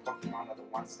the Lumina Pokemon are the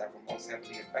ones that were most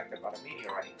heavily affected by the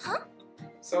meteorite. Huh?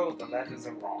 So the legends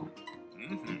are wrong.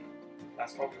 Mm-hmm.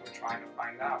 That's what we were trying to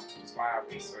find out. That's why our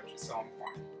research is so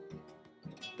important.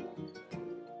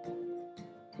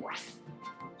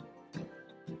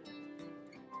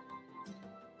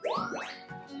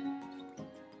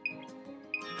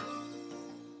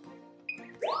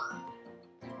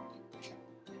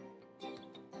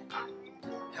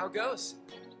 How goes?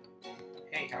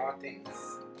 Hey, how are things?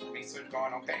 Research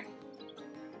going okay?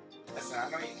 Listen, I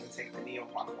know you can take the Neo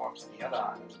one walk to the other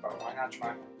islands, but why not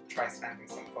try snapping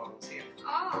some photos here?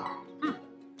 Oh. You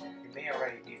may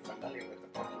already be familiar with the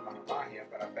Pokemon around here,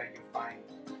 but I bet you find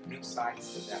new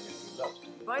sides to them if you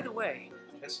look. By the way,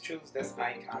 Just choose this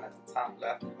icon at the top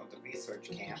left of the research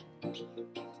camp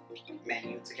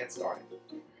menu to get started.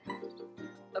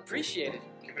 appreciate it.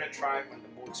 Give it a try when the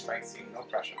mood strikes you, no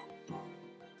pressure.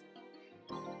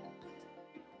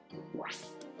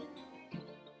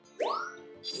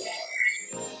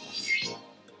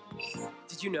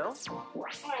 Did you know? Oh,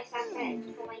 I saw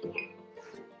that. Go right here.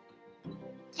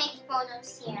 Take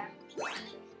photos here.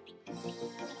 Take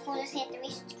photos here at the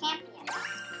research camp here.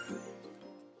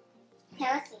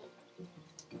 Here, let's see.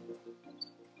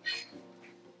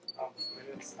 Oh,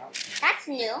 it is. Oh. That's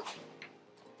new.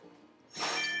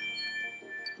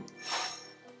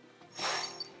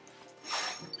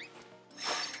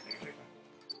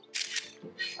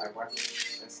 Alright, what?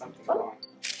 There's something going.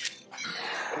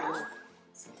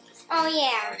 Oh,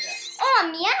 yeah. Oh, a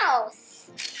meows.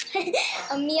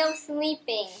 A meow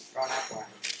sleeping. Throw an apple at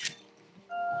him.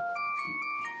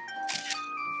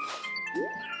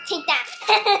 Take that.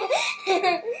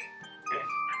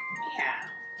 Yeah.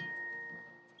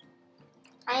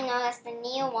 I know, that's the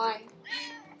new one.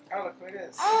 Oh, look who it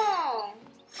is. Oh.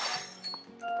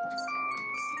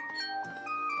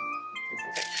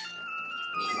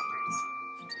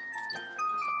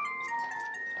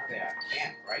 Oh, they are.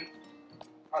 Can't, right?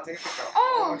 Oh, take a picture.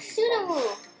 Oh, these Sudowoo.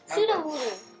 ones.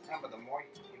 Sudowoo. Yeah, but the more if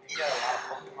you get a lot of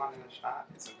Pokemon in a shot,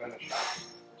 it's a better shot.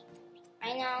 I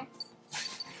know.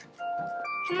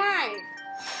 Come on.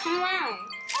 Come on.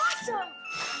 Awesome!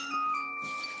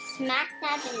 Smack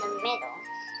dab in the middle.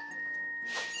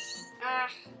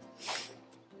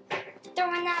 Throw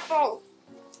an apple.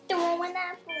 Throw an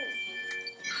apple.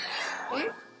 Hmm?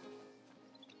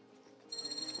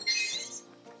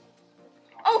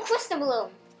 Oh, crystal bloom.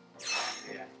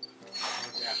 Yeah.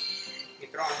 Yeah.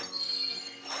 Keep throwing.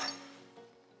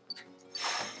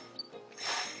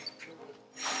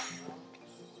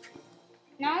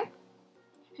 No?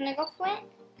 Can I go for it?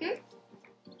 Hmm?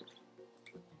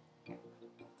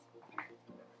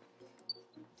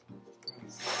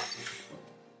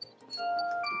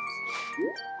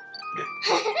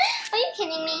 Are you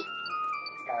kidding me?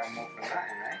 Gotta move for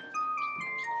nothing, right?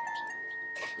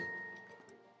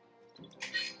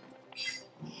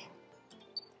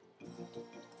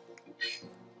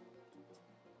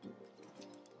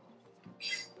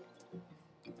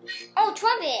 Oh,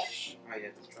 Trubbish. Oh yeah,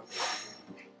 there's trouble.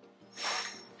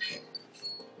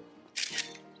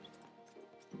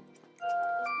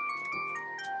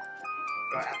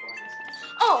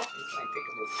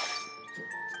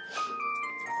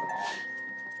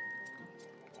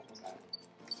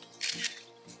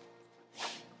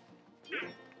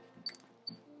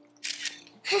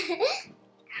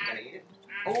 Gonna eat it?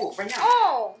 Oh, right now.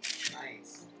 Oh!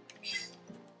 Nice.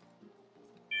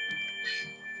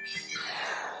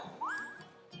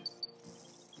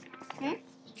 Hmm?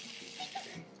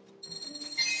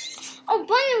 Oh,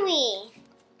 Bunny!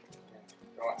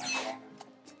 Throw it on him.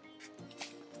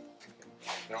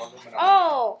 Throw aluminum.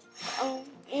 Oh!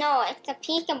 No, it's a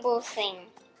peekaboo thing.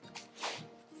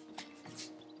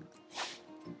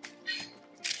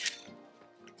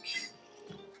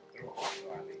 Throw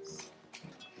it at least.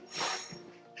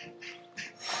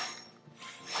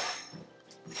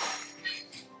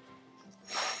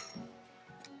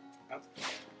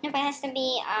 No, but it has to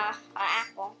be an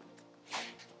apple.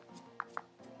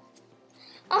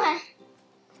 Okay.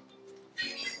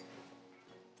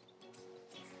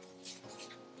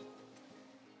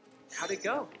 How'd it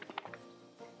go?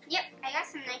 Yep, I got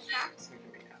some nice shots. We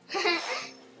can make that.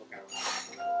 Look out.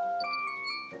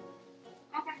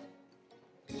 Okay.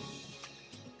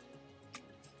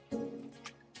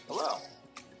 Hello.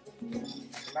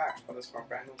 Come back for this one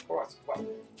brand new course. What?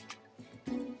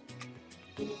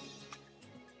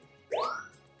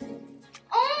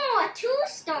 Oh, a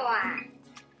two-star.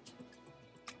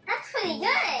 That's pretty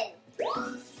good.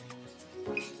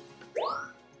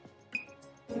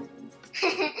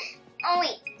 Oh,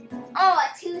 wait. Oh,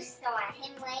 a two-star.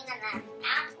 Him laying on that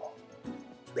apple.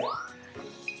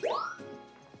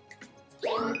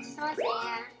 Okay, one star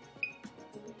there.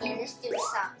 Yeah, this dude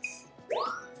sucks.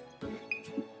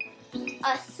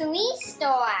 A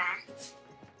three-star.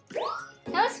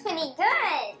 That was pretty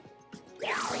good.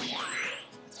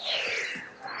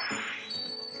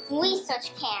 Research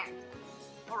camp.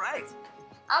 All right.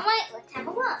 Alright, let's have a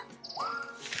look.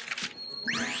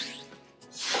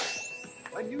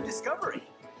 A new discovery.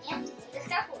 Yep,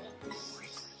 discovery.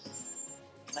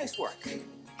 Nice work.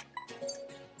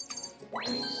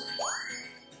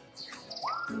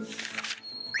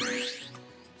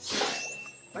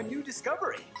 A new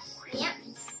discovery. Yep.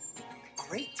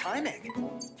 Great timing.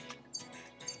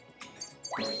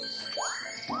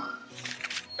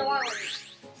 Story.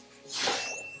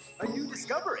 A new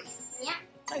discovery. Yep.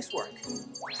 Nice work.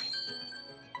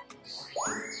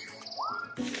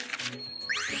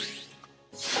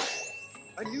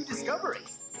 A new discovery.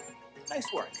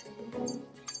 Nice work.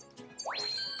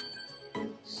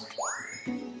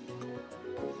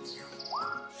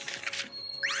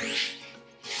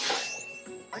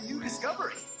 A new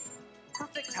discovery.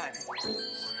 Perfect timing.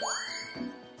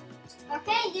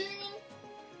 Okay, dude.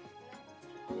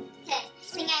 Okay,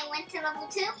 think I went to level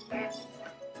 2?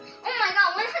 Oh my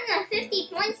god, 150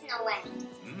 points, no way.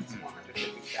 It's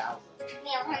 150,000.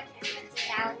 Yeah,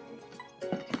 150,000.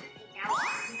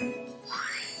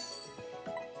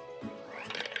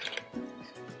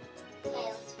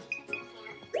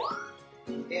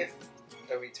 If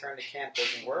the return to camp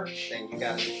doesn't work, then you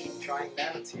gotta keep trying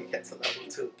that until you get to level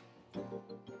 2.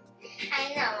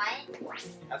 I know, right?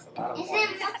 That's a lot of Is points. there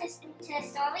more to the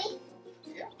story?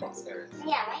 Yeah, of course there is.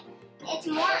 Yeah, right? It's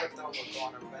more. One of them will go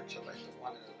on an adventure like the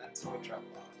one in the Mentor Travel.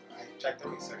 Right? Check the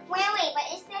research. Wait, but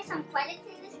is there some credits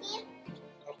in this game?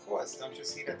 Of course, don't you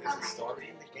see that there's Okay. a story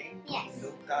in the game? Yes.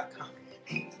 Loop.com.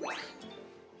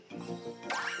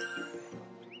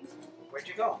 Where'd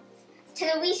you go? To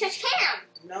the research camp.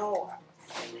 No.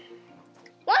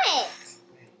 What?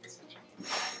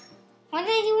 What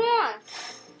did you want?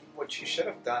 What you should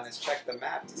have done is check the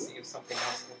map to see if something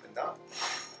else opened up.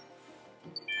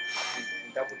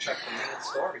 And double check the main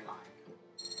storyline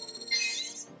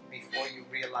before you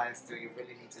realize do you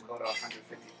really need to go to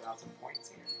 150,000 points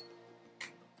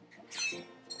here.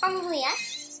 Probably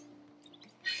yes.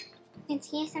 I can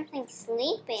hear something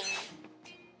sleeping.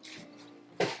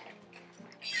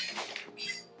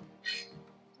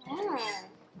 Oh.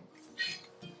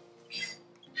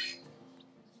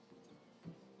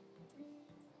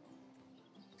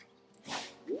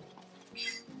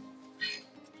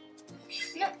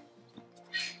 Nope.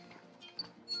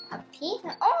 A piece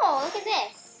of, oh, look at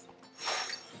this.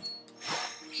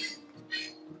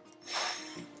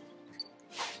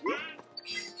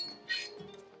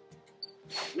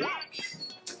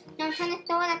 No, I'm trying to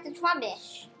throw it at the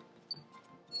rubbish.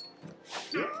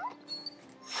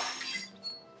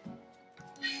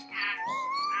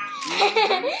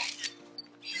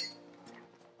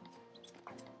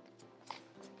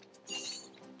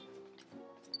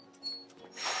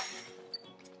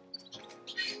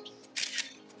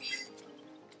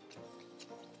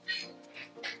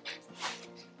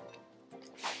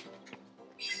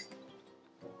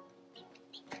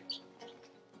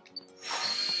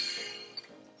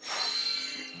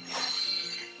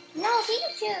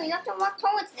 too. You have to walk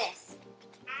towards this.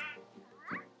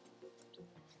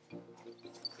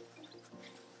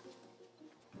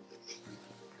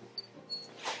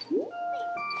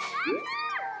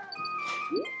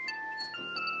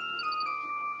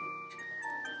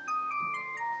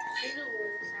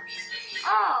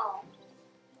 Oh.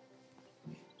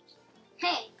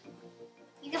 Hey,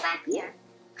 you get back here.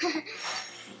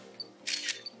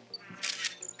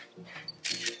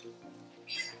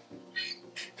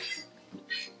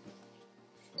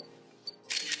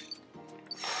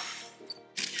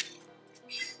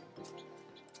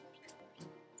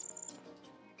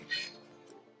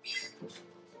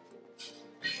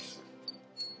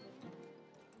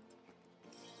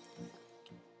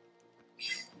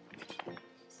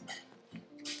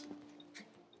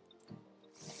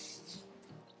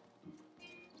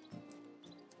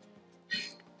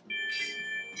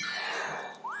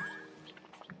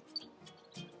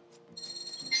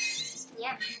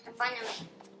 Yeah, in front of me.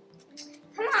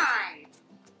 Come on.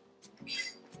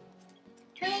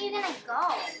 Where are you gonna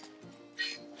go?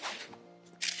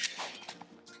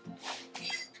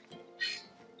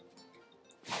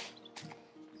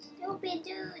 Stupid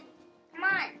dude. Come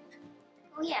on.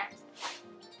 Oh yeah.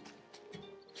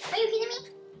 Are you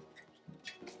kidding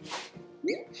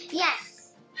me?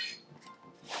 Yes.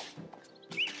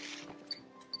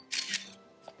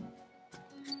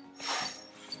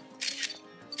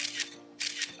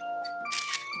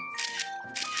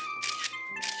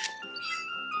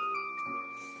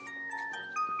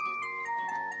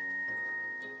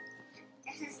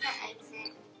 This is the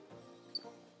exit.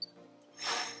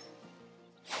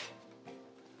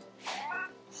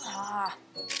 Ah.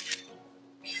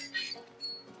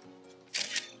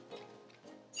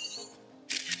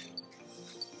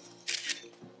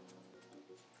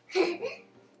 Okay.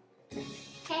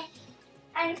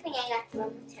 I don't think I got to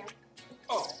level 2.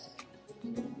 Oh.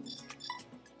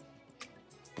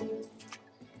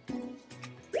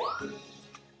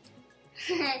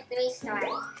 Three stars.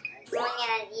 Going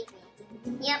at an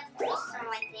evening. Yep, 3 star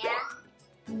right there.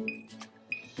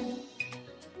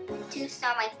 2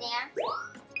 star right there.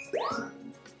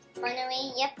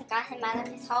 Runaway, yep, got him out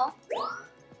of his hole.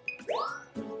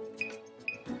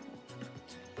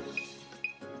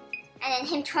 And then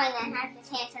him trying to have his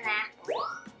hands in the apple.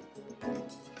 4.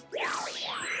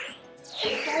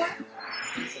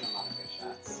 Decent amount of good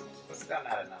shots. But still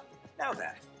not enough. Now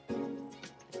that.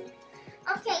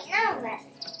 Okay, now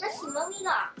let's load it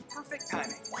up. Perfect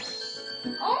timing.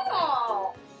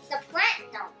 Oh, the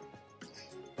platinum.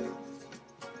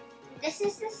 This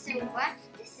is the silver.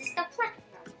 This is the platinum.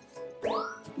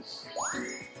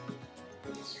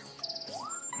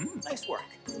 Nice work.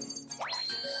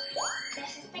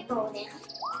 This is the golden.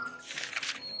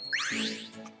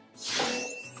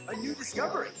 A new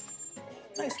discovery.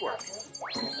 Nice work.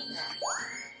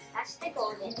 That's the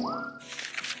golden.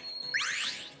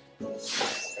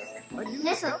 A new This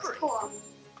looks discovery. cool.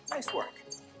 Nice work.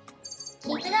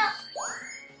 Keep it up.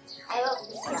 I will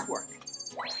keep it Nice up. work.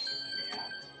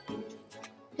 Yeah.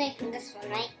 Think this one,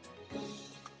 right?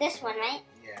 This one, right?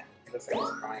 Yeah. It looks like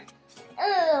he's crying.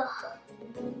 Ugh.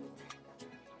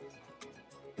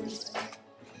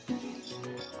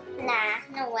 Nah,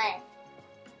 no way.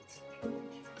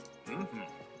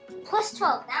 Plus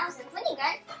 12,000. Pretty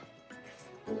good.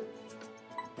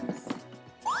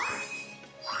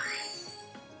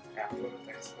 Got a little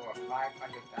thing score of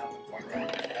 500,000 points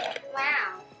right there.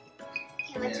 Wow. Okay,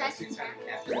 we're Yeah, touching two now. times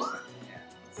capture or something. Yeah.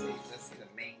 Let's see the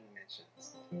main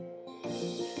missions.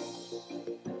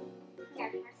 Yeah.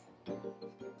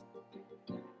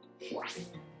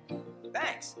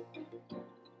 Thanks.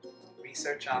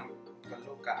 Research on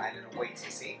Beluga Island awaits,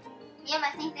 you see? Yep,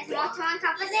 I think there's more to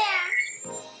uncover there.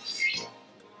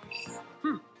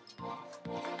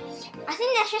 I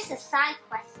think that's just a side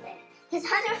quest thing. Because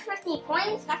 150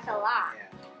 points, that's a lot. Yeah.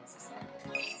 That's the same.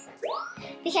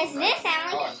 Because this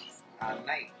Oh, only...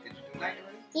 night. Did you do night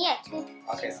already? Yeah, 2.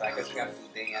 Okay, so I guess we gotta do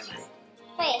day and night.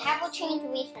 Wait, how about change the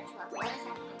research level? What is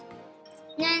that?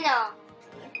 No.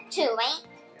 2, right?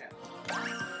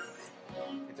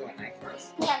 You're doing night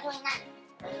first? Yeah, I'm doing that.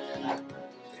 Okay, not day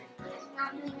first. No,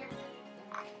 I'm doing that.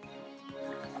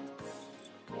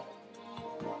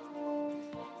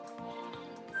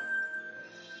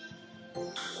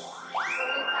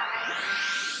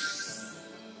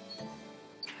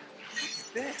 What's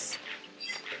this?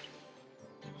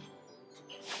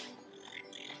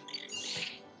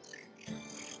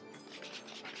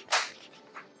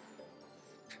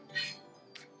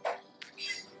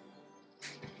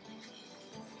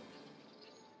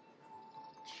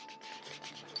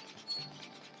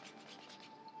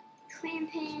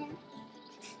 Tramping.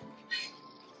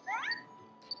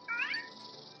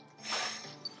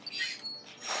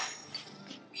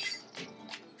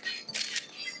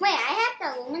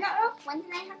 When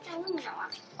did I have the Illumina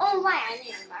one? Oh, right, I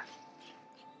remember.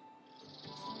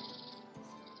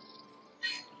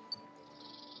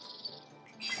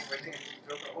 Right there.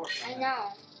 Go to horse. I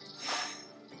know.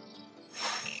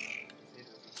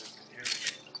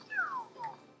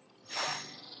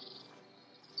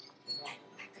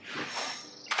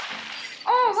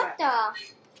 Oh, what the?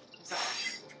 What's that?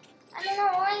 I don't know.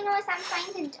 All I know is I'm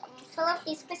trying to fill up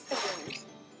these crystal rooms.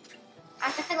 I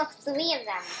have to fill up 3 of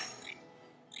them.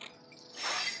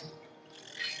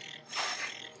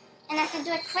 And I have to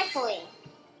do it quickly.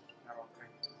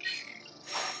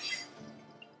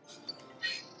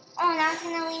 Oh, now it's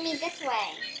gonna lead me this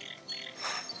way.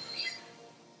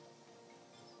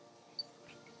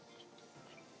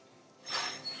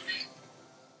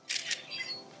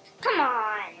 Come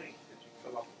on. Did you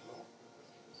fill up the little?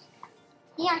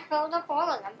 Yeah, I filled up all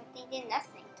of them, but they did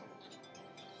nothing to me.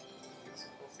 You're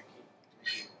supposed to keep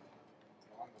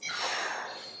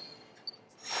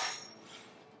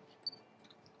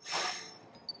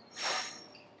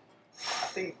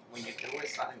I think when you do it,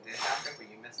 something did happen, but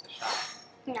you missed the shot.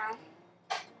 No.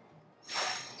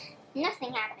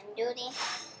 Nothing happened, duty.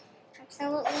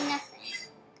 Absolutely nothing.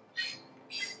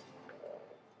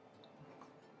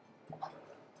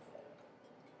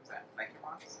 Is that like your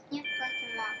box? Yep, like the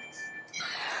marks.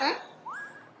 Huh?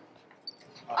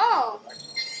 Oh!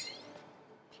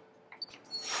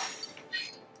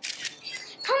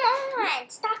 Come on!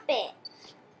 Stop it!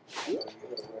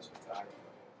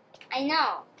 I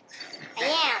know. I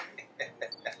am.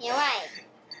 You're right.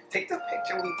 Take the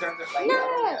picture when you turn the light No!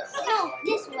 on. No,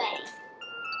 this way.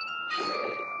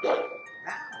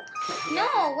 Now.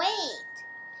 No, wait.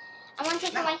 I want to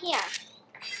take it right here.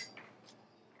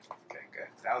 Okay, good.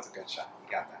 That was a good shot.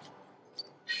 You got that.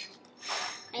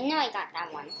 I know I got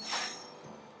that one.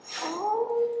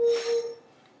 Oh.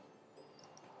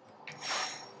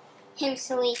 Him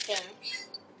sleeping.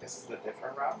 This is a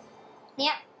different route.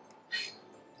 Yep,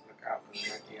 Look out for the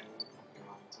Mickey and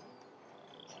Pokemon too.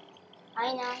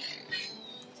 I know.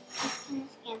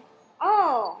 Scan.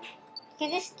 Oh, look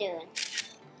at this dude.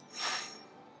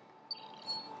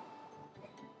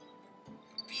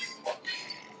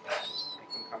 Make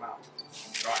them come out.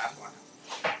 Draw apple on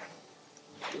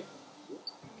him.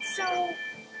 So.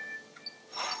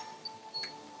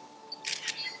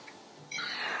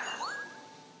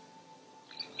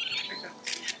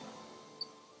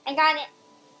 I got it.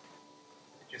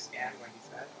 Did you scan what he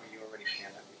said, or you already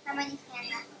scanned that? How many scanned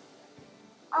that?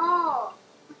 Oh,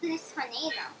 look at this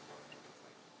tornado.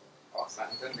 Oh,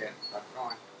 something's in there. Stop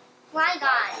going. Fly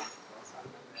guy. Oh,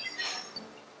 something's in there.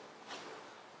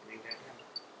 You didn't get him.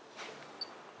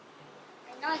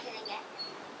 I know I didn't get it.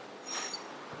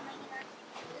 How am I gonna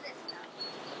do this now?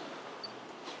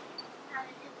 How to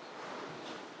do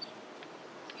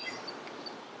this?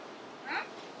 Huh?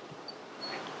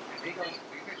 There you go. There you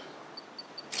go.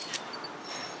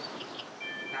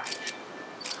 Now.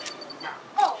 Now.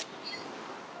 Oh.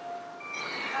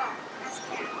 Oh, that's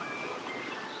bad.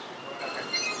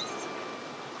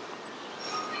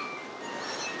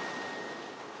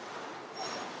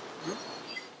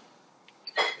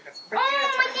 Oh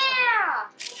my god!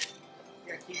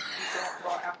 Yeah, keep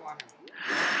draw apple on him.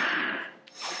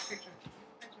 Take a picture.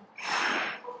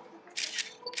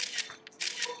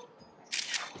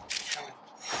 Come on.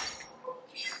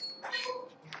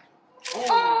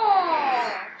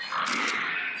 Oh!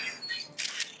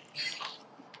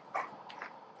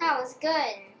 That was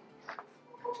good.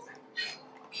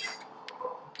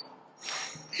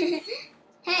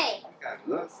 Hey. You got a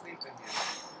little sleep in here.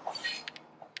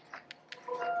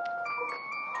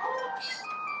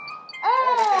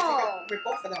 Oh! With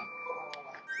both of them.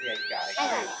 Yeah, you got it. I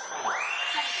got it.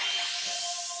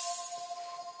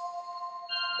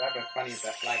 That'd be funny if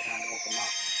that flag kind of woke him up.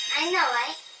 I know,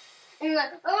 right? And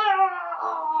look,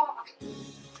 oh!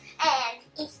 And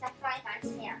eats the fly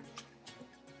ants here.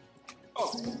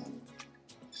 Oh.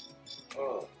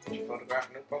 Oh, did you photograph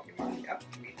a new Pokemon? Yep,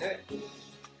 we did.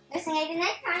 This thing I did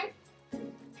next time.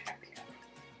 Happy.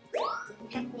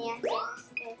 Heck yeah, yes,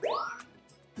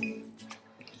 good.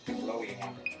 Glowy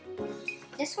one.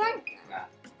 This one? Nah,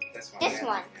 this one. This yeah.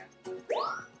 one.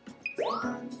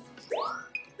 Yeah.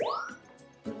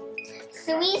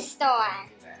 Sweet store.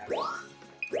 Yeah.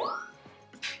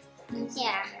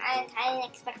 Yeah, I didn't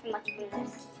expect much from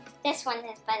this. This one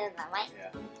is better though, right?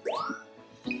 Yeah.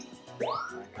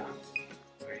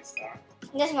 Great star.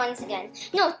 This one's good.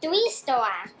 No,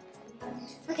 3-star.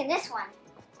 Look at this one.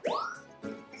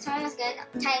 This one was good.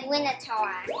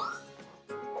 Tyranitar.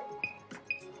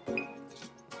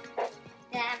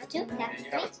 Did I have a 2? Did I Yeah, have a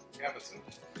 3? you have a 2.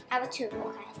 I have a 2,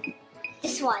 okay.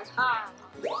 This one. Ah.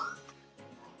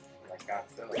 Like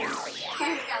Godzilla. No way.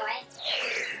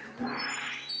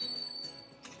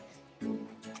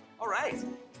 All right.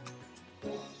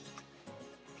 Let's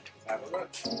have a look.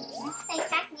 Hey,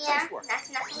 check, yeah. Nice work. That's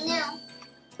nothing new.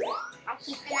 I'll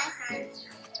keep an eye on it.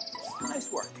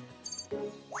 Nice work.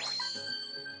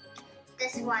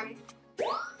 This one.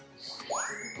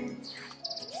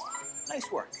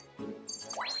 Nice work.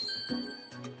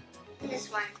 This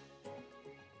one.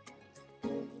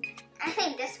 I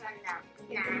think this one though.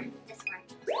 Nah, this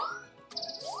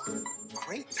one.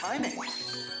 Great timing.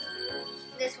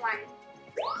 This one.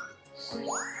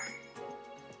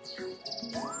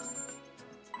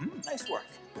 Nice work.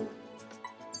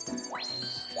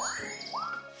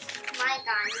 My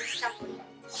God, it's so weird.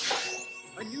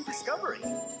 A new discovery.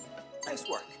 Nice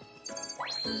work.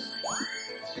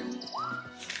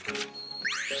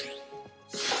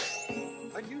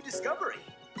 A new discovery.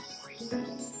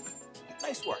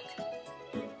 Nice work.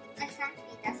 Exactly,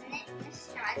 doesn't it? This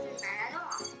tries isn't bad at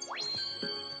all.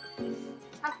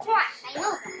 Of course, I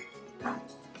know that.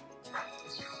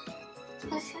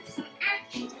 Let's have some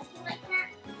action. Does he like that?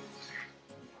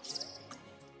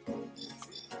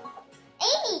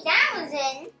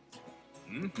 80,000?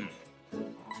 Mm-hmm.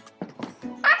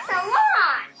 That's a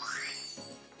lot!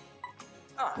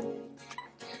 Ah,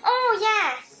 Oh,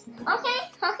 yes. Okay,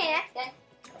 that's good.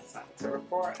 That's something to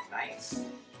report. Nice.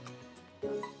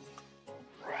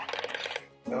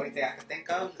 The only thing I can think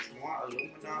of is more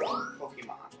aluminum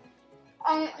Pokemon.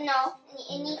 Oh, no.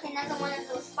 It needs another one of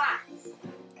those spots.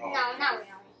 Oh, No, not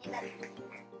really. It doesn't.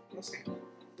 we'll see.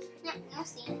 Yep, you'll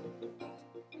see.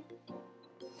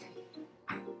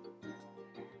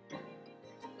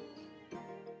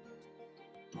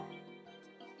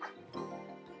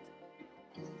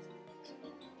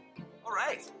 all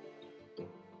right.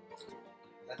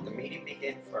 Let the meeting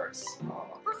begin first.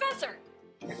 Oh, Professor!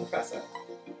 hey, Professor.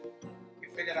 You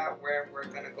figured out where we're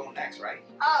gonna go next, right?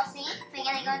 Oh, see? We're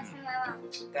gonna go somewhere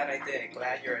else. That I did.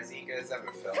 Glad you're as eager as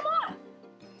ever, Phil. Come on!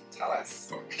 Tell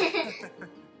us. I'm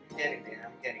getting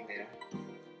there.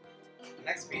 The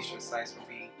next feature size will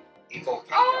be a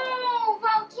volcano. Oh,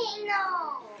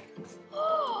 volcano!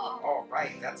 Oh,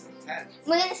 right. That's intense.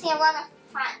 We're gonna see a lot of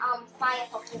fire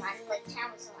Pokemon like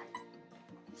Charizard.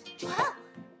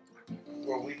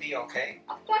 Will we be okay?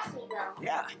 Of course we will.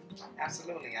 Yeah.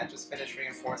 Absolutely. I just finished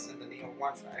reinforcing the Neo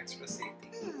 1 for extra safety.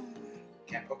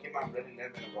 Can Pokemon really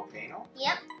live in a volcano?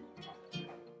 Yep.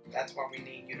 That's what we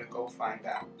need you to go find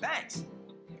out. Thanks.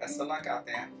 Best of luck out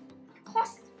there. Of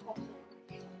course it's Pokemon.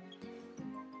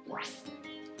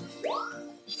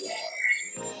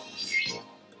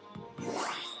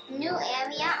 New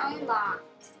area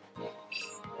unlocked.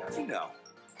 How'd you know?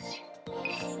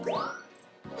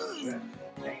 Good.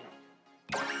 Damn.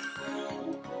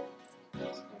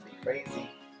 It's gonna be crazy.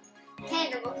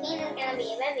 Okay, the volcano is gonna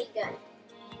be very good.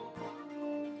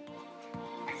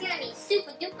 It's gonna be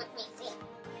super duper crazy.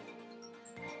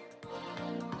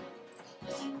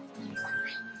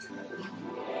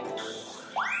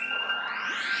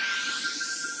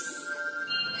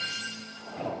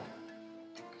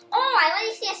 Oh, I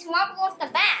already see a swamp off the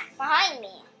back behind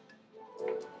me.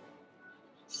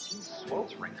 Seems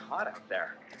sweltering hot out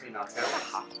there. You know, tell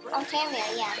us. Ontario,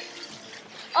 yeah.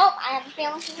 Oh, I have a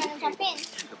feeling she's gonna jump in.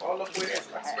 Oh, look where it is.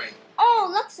 That's right. Oh,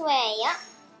 looks way, yep.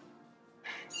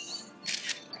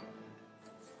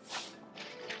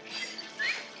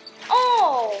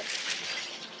 Oh!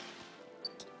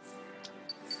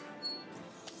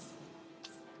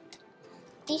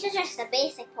 These are just the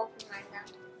basic Pokemon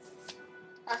though.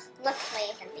 Oh, looks way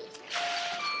isn't basic.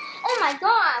 Oh my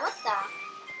god, what the?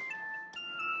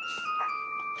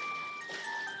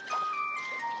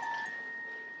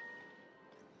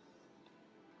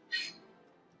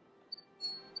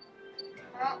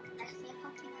 Oh, I see a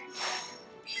Pokemon.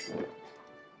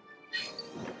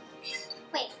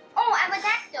 Wait. Oh,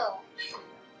 Aerodactyl. Let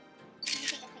me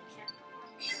take a picture.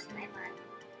 My bad.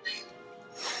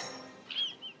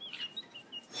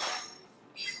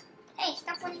 Hey,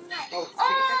 stop putting that.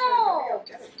 Oh,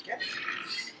 take a picture. Get it.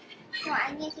 No, I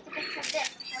need to take a picture of this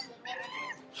before he makes it.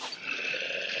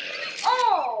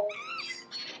 Oh!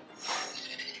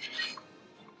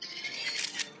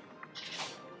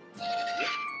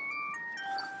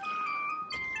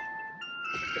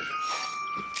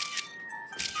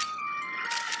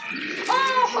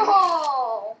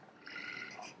 Oh!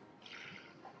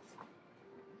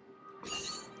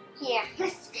 Here,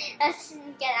 let's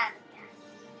get out of here.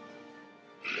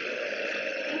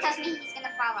 Trust me, he's gonna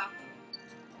follow.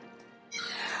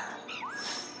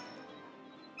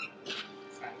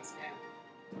 Sign this in.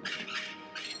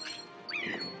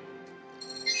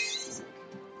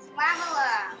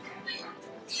 Traveler.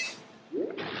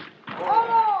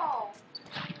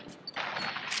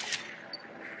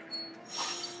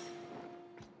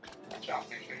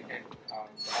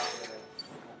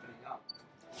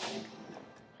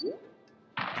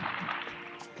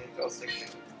 sick thing.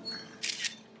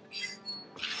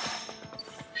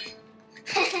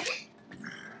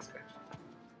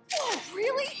 Oh,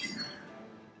 really?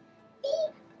 Be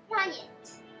quiet.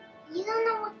 You don't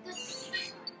know what this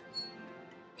is.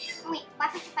 Wait,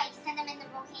 what if I send them in the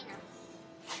volcano?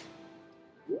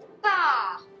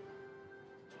 Bah!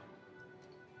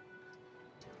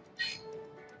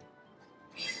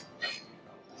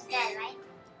 He's dead, right?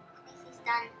 I think he's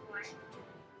done for. I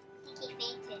think he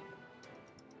fainted.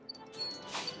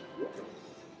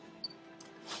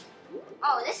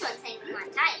 Oh, this one's hanging on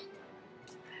tight.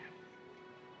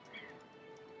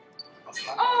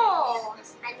 Oh!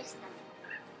 I missed them.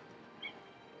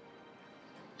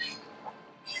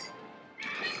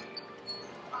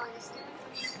 Oh, this dude.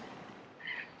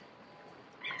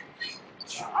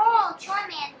 Oh,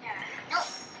 Charmander. Nope.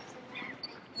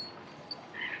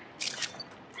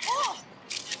 Oh,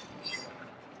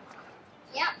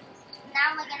 Yep.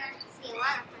 Now we're gonna see a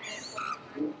lot of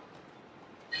them.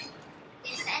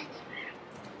 This ending.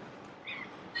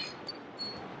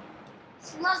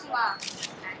 Slugma.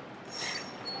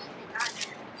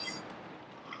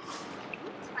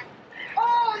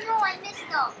 Oh no, I missed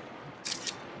them.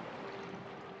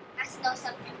 That's no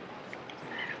subject.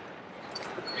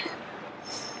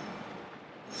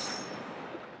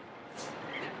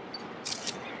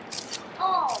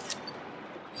 Oh.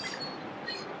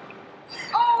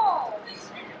 Oh.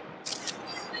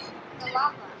 The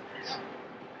lava. Yep.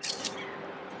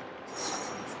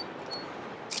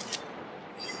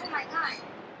 Oh my god.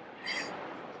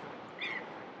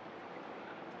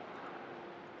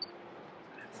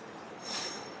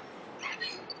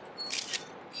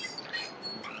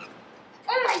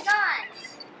 Oh my god!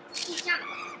 He jumped.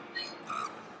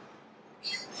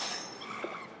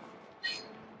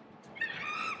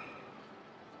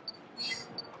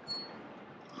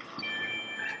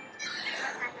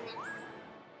 What's happening?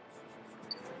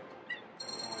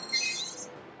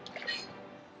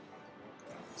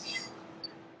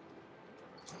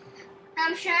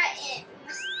 I'm sure it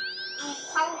must,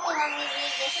 probably when we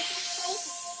revisit this place,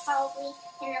 it's probably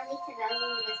gonna lead to the other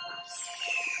room as well.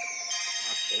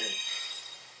 Okay.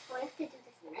 We'll have to do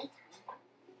this nighttime.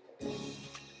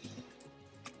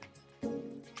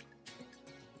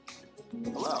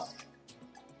 Hello.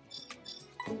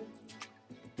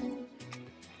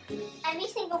 Every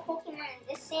single Pokemon in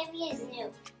this area is new.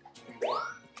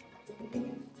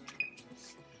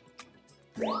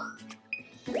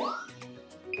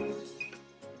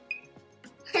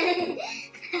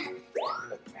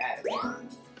 Look mad.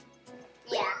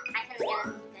 Yeah, I can get a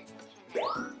good picture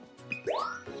now.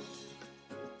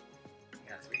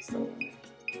 Yeah, 3 still.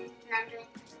 And I'm doing.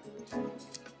 I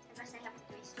guess I have a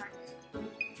 3-star.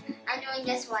 I'm doing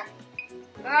this one.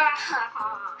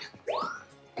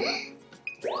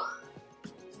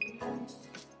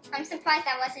 I'm surprised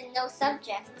that wasn't no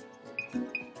subject.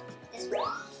 This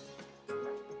one.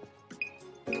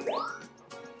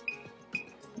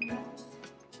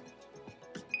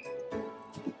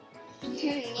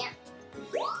 Yeah.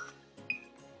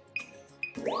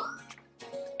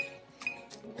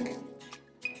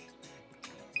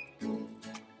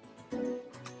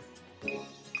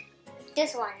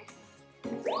 This one.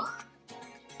 Do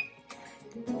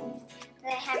I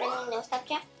have any no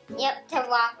subject? Yep, to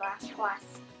lava, of course.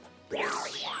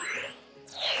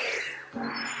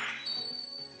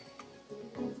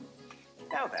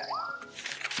 Now then.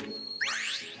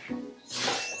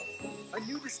 A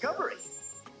new discovery.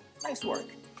 Nice work.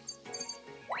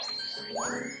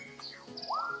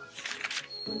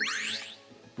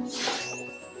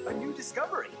 A new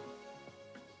discovery.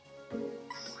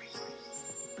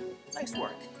 Nice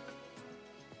work.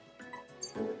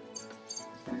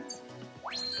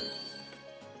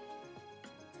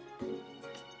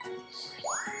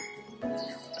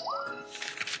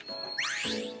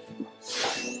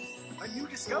 A new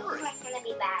discovery. It's gonna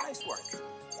be bad. Nice work.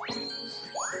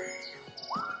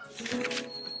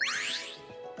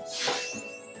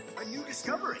 A new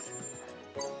discovery.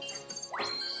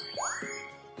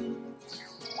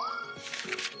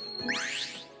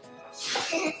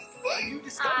 A new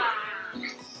discovery. Ah.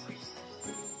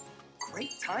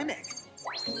 Great timing. A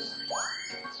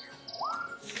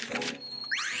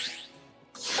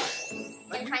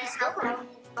They're new trying to help discovery. out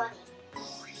his buddy.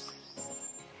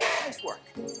 Nice work.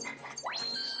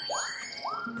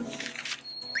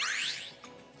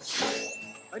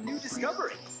 A new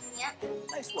discovery. Yep.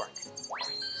 Nice work.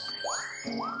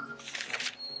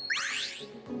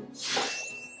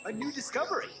 A new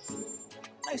discovery.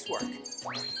 Nice work.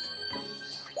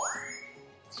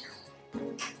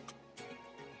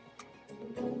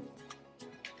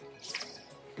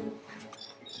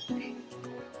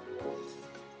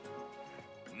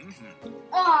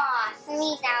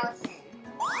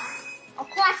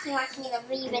 He wants me to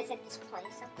revisit this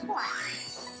place, of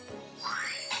course.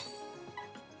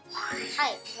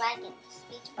 Type, dragon,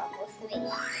 speech bubble 3.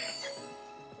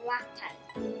 Rock type.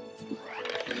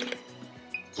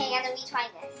 Okay, I gotta retry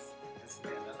this. Let's do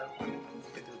another one.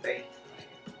 You could do bait.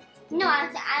 No,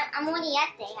 I'm already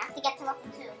at day. I have to get to level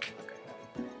 2.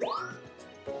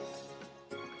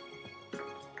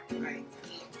 Okay. Right.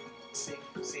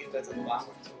 See if there's a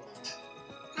flower too.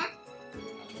 Huh?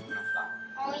 No flower.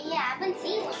 Oh yeah, I've been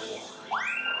seeing it.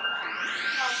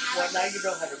 Well, now you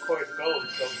know how the chords go,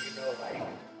 so you know, like.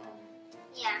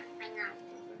 Yeah, I know.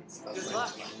 Stuff Good like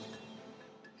luck. that.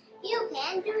 You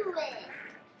can do it.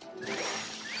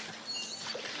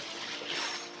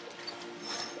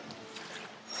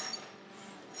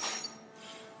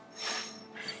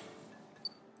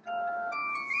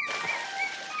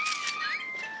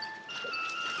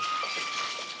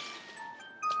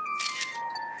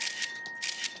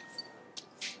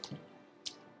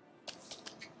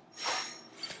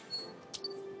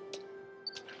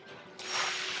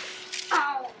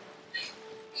 Oh.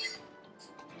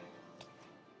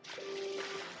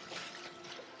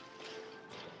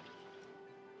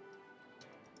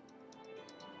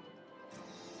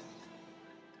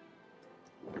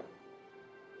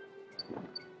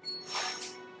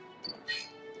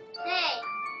 Hey.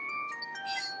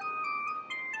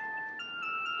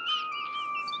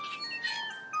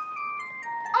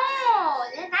 Oh,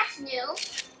 that's new.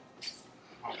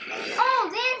 Oh,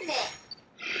 there's it.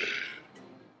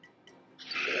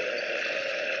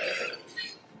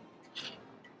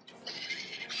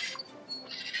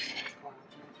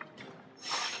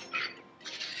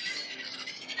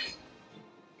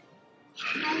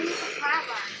 I need the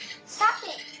flower. Stop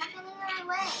it. Stop getting in my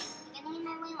way. You're getting in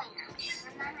my way right now.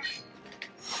 I'm not happy.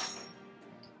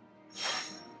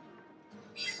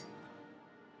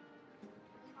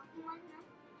 You want one? No?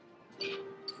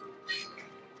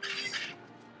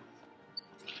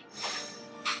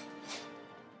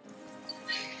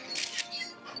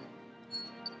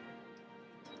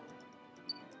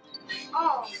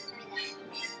 Oh, there it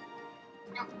is.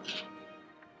 No.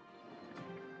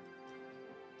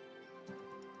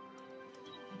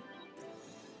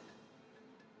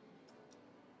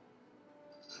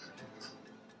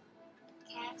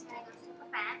 Okay, it's gonna go super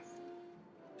fast.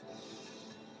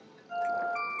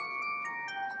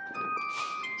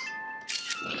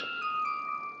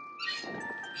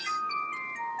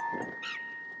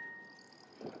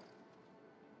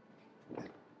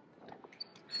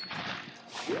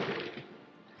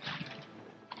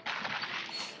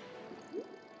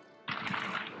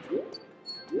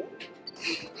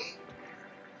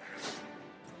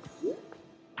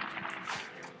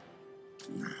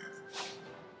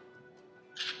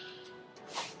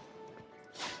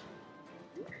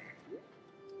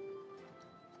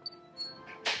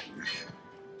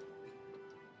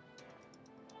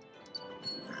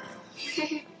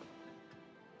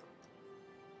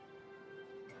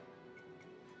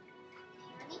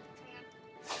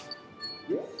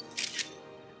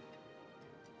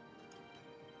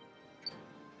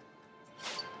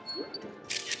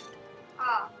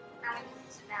 Oh, now I need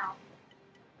to smell.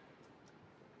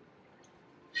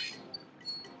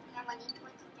 Yeah, I need to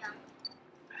jump.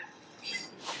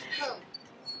 Boom.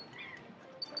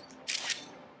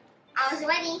 I was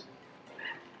ready.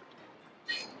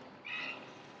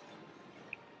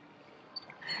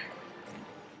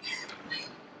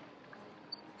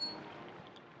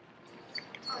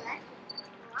 Oh, that's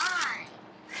why.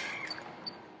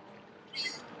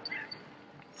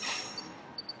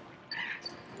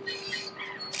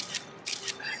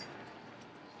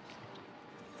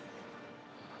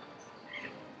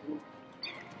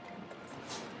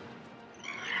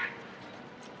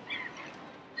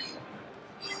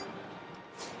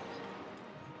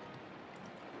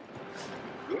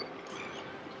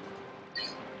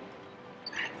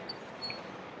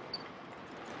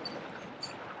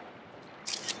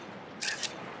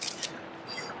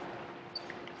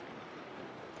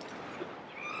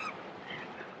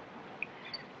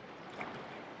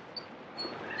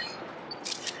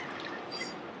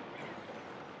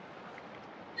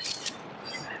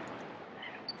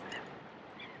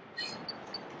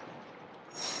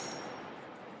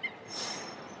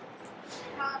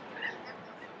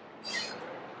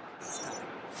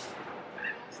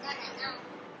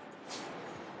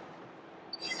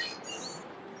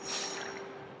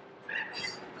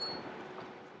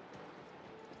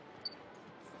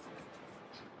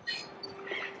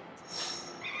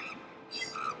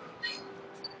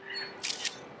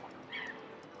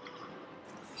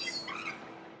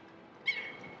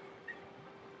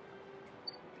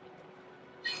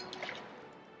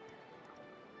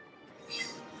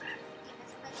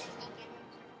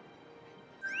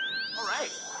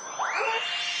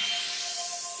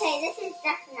 Okay, this is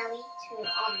definitely too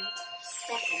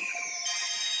second.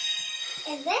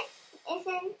 If this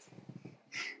isn't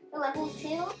level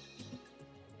 2,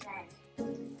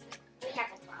 then we have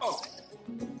a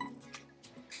problem.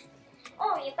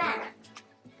 Oh, you're back.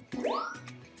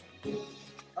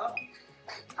 Oh.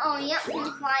 Oh, yep,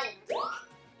 I'm flying.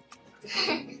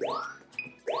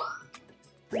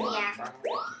 Yeah.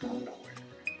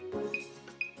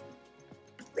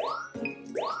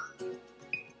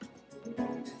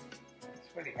 It's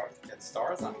really hard to get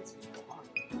stars on these people,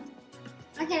 huh?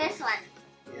 Look at this one.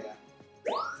 Yeah.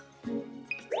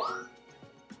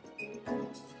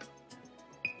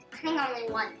 I think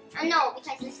only one. Oh, no,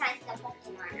 because this has the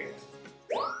Pokemon.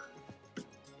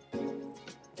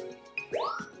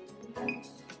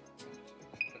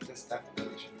 But this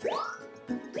definitely should be.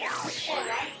 Sure,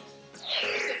 right?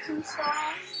 Is it 2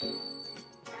 stars?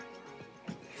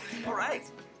 All right.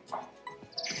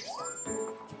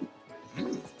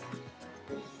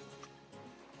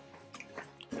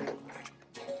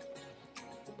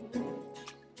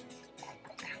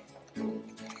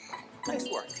 Nice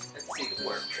work. Let's see the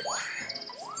work.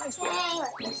 Nice work. Okay,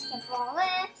 let's just skip all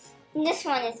this. This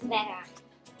one is better.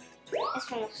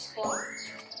 This one looks cool.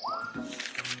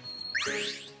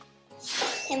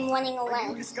 Him running A new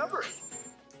away. discovery.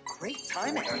 Great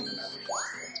timing.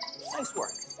 Nice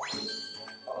work.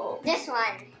 Oh, This one.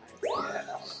 yeah, that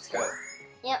one looks good.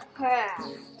 Yep, her.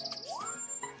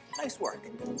 Nice work.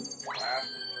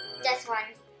 This one.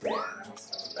 Yeah, that was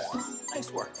the best.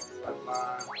 Nice work.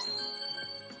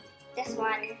 This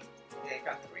one. Yeah, you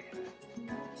got 3 in it.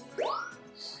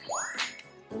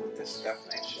 This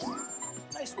definitely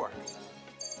should. Nice work.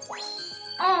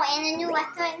 Oh, and a new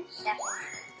weapon.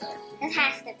 Definitely. This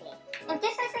has to be. If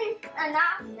this isn't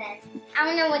enough, then I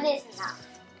don't know what is enough.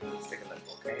 Stick a little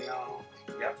volcano.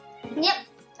 Yep. Yep,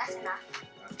 that's enough.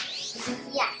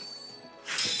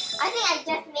 Yes. I think I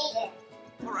just made it.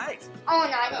 All right. Oh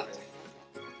no, I didn't.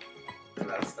 And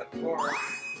that's step 4.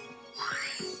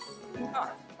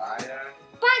 Ah, Fire.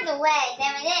 By the way,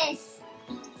 there it is.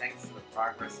 Thanks to the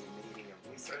progress in reading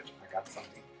and research, I got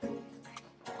something.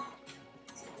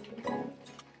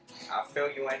 I'll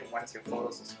fill you in once your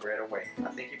photos are squared away. I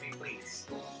think you'd be pleased.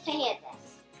 To hear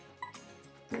this.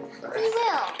 So We let's,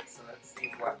 will. so let's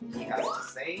see what he has to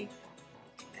say.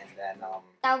 And then,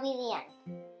 That'll be the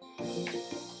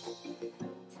end.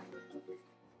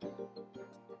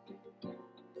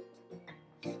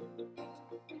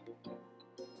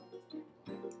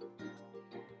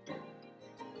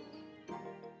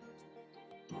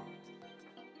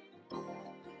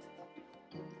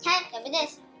 Okay, there it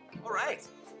is. all right.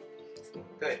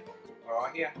 good. We're all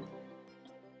here.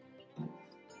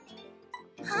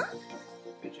 Huh?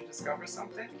 Did you discover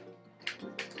something?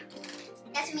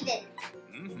 Yes, we did.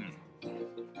 Mm-hmm.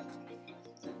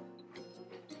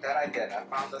 That I did. I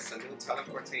found us a new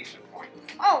teleportation point.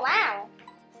 Oh, wow.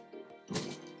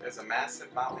 There's a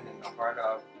massive mountain in the heart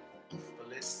of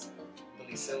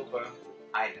Silver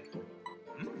Island.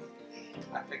 Mm.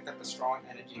 I picked up a strong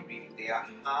energy reading. They are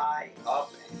high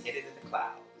up and hidden in the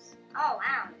clouds. Oh,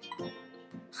 wow.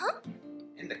 Huh?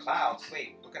 In the clouds?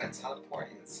 Wait, we're gonna teleport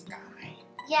in the sky.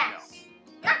 Yes.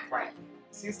 Not Right.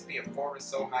 It seems to be a forest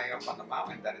so high up on the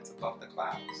mountain that it's above the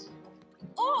clouds.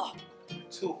 Oh!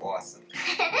 Too awesome.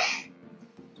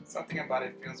 Something about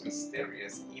it feels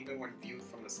mysterious, even when viewed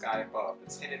from the sky above.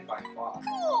 It's hidden by fog.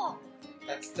 Cool!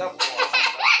 That's double awesome.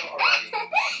 Let's go already.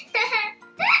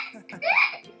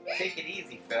 Take it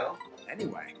easy, Phil.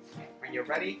 Anyway, When you're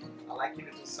ready, I'd like you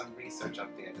to do some research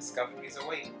up there. Discoveries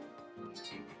await.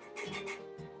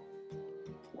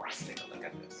 Let's take a look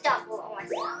at this. Double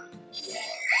awesome.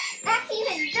 That's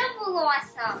even double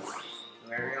awesome.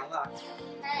 Very unlocked.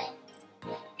 Hey.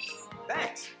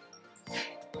 thanks.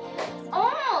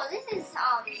 Oh, this is,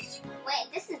 wait,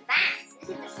 this is back. This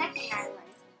is the second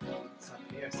island. It's up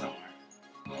here somewhere.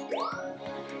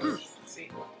 Let's see.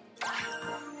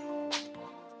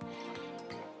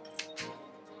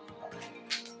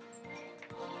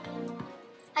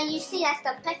 And you see that's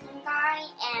the picking guy,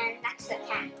 and that's the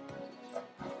cat.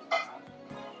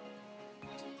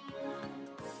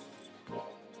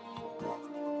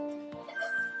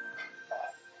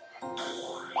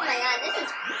 Oh my god,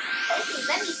 this is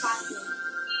very foggy.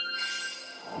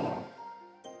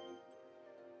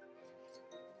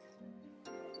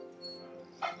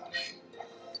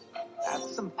 Have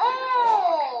some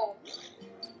Oh!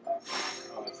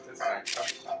 Oh, it's this guy.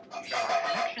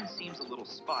 connection seems a little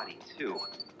spotty too.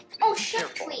 Oh, should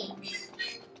Careful. we?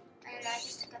 And I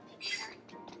just took a picture.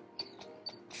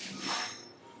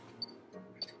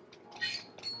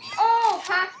 Oh,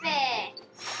 perfect!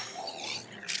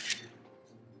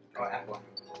 Oh, Apple.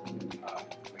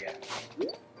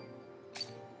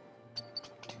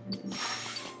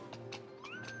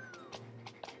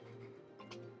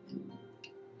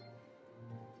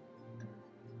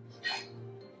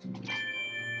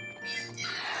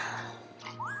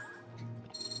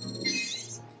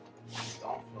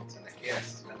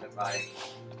 Bye.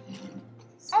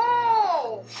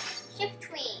 Oh! Shift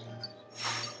tree.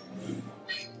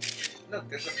 Look,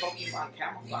 there's a Pokemon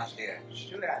camouflage there.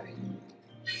 Shoot at it.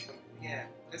 Yeah,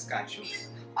 this guy, shoot.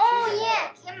 Oh yeah,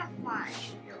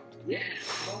 camouflage. Yeah.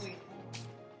 Slowly.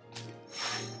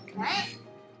 What?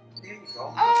 There you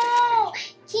go. Oh!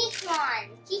 Keycron.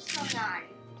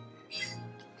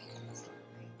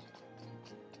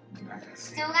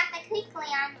 Still got the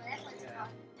Keycron. That one's Yeah. gone.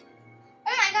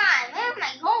 Oh my god, where am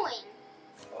I going?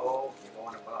 Oh, you're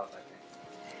going above, I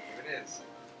think. Here it is.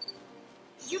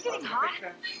 You getting Take a hot?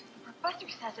 picture. The professor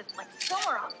says it's like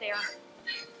summer out there.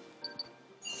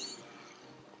 This is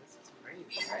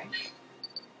crazy, right?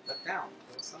 Look down.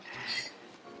 There's something.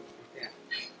 Yeah.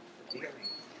 The dealing.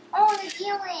 Oh, the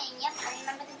dealing. Yep, I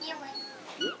remember the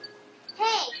dealing.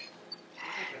 Hey,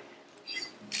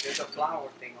 There's a flower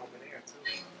thing over there,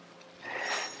 too.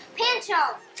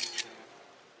 Pancho.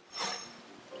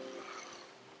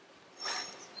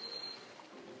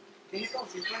 There he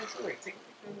goes. He's running to it. Take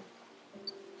a picture.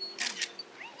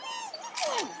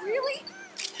 Oh, really?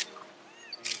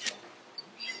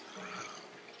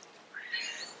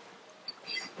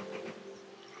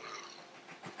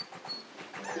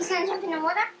 He's gonna jump in the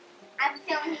water? I have a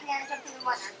feeling he's gonna jump in the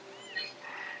water.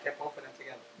 Get both of them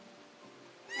together.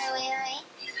 Wait.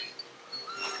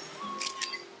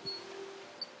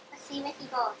 Let's see where he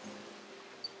goes.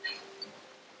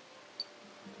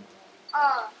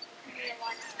 Oh, in the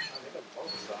water. Oh, they look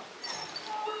both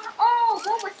soft. Oh,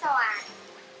 Bulbasaur.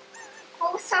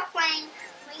 Bulbasaur playing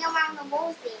Ring Around the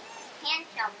Rosie. Hand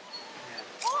jump.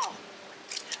 Yeah. Oh,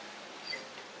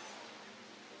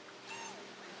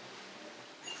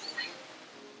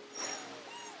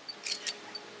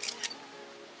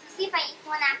 See if I eat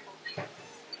one apple.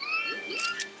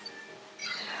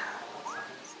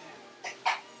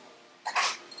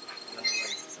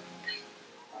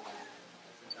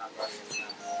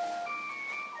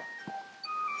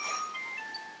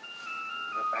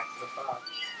 Back to the fog.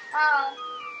 Oh.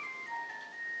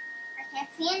 I can't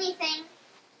see anything.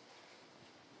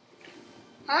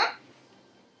 Huh?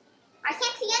 I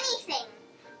can't see anything.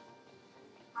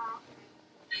 Oh.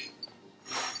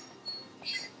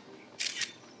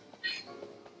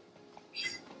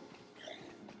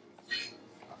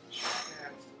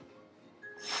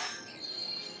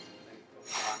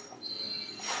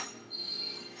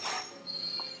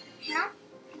 No?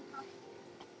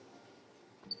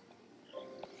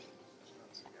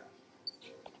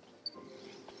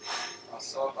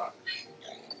 Soba.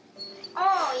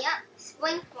 Oh, yep.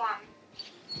 Spring form.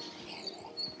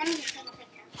 Let me just take a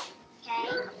picture.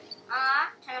 Okay.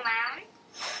 Turn around.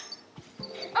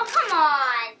 Oh, come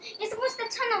on. You're supposed to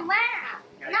turn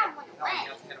around. Not one No, way. you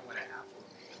have to hit him with an apple.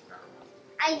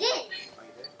 I did. Oh,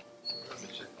 you did? Where's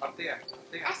the shit? Up there.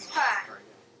 Up there. Esper. Right,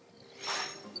 yeah.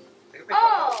 Take a picture.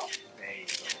 Oh. There you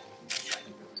go. That's how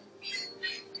you do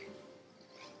it.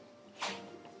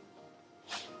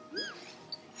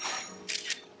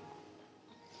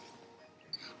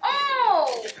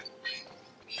 Oh.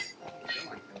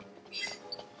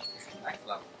 Next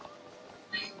level.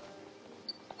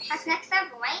 That's next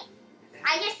level, right?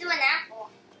 I just threw an apple.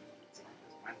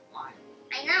 Went flying.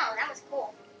 I know. That was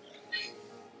cool.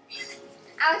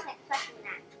 I was expecting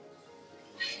that.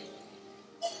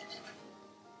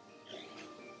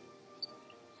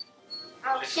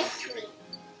 Oh, shift tree.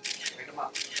 Pick him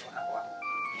up. Don't have one.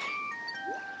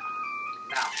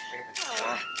 Now, take a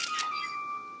picture.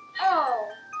 Oh.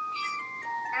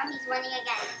 Now he's running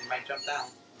again. He might jump down.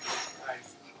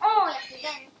 Surprise. Oh, yes, he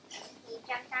did. He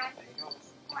jumped down. There he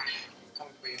goes. What? He's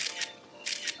coming for you.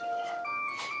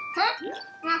 Huh? You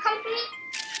wanna come for me?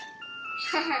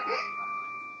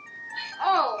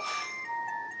 Oh,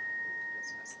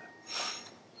 Just missed that.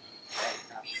 Hey,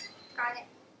 now, got it.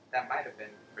 that might have been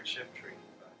for Shift Tree,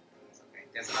 but it's okay.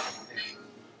 There's another one here.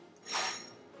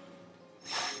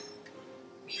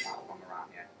 There's a lot of them around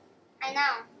here. I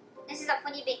know. This is a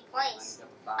pretty big place.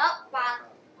 Mine's got Oh, wow.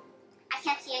 I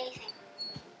can't see anything.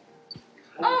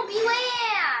 Oh,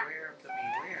 beware! Beware of the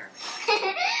beware.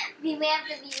 Beware of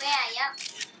the beware, yep.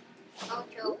 Oh,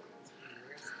 joke.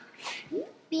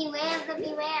 Beware of the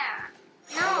beware.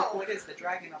 Oh, No. look who it is, the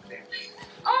dragon up there.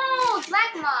 Oh,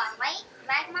 Dragma, right?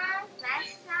 Dragma?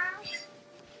 Dragma?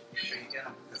 Make sure you get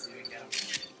him, because you didn't get him.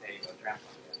 There you go, Grandpa.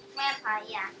 Grandpa,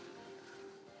 yeah.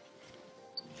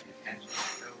 And she's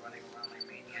still running around like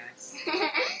maniacs.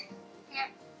 Yeah.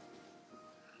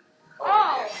 Oh!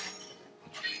 Oh.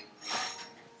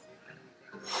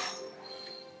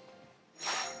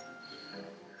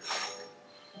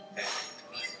 Yeah.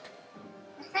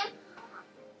 Nothing?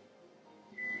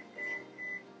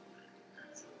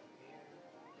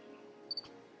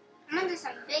 I'm gonna do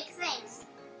some big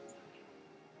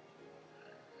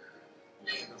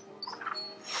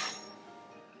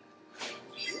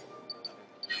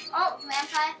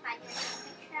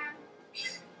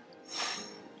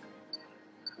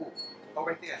Oh,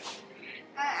 right there.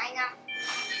 I know.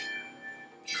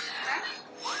 Huh?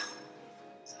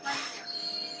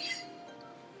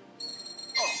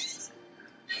 Oh.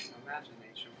 That's my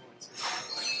imagination.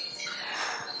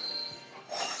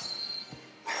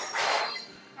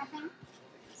 Nothing?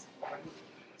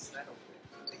 What's that over there?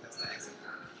 I think that's the exit.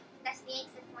 That's the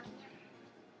exit one here.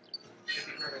 Should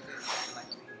be right there. Something like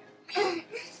me.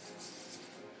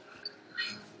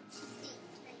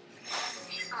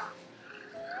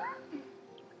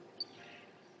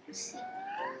 Let's see.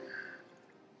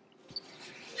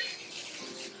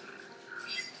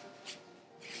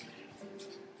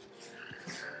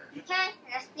 Okay,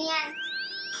 that's the end.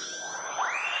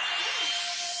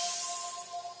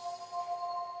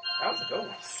 That was a good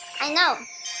one. I know.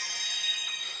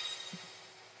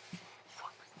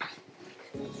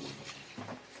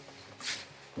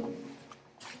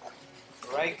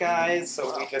 Alright guys,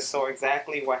 so we just saw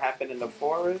exactly what happened in the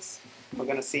forest. We're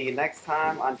going to see you next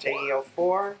time on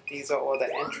JEO4. These are all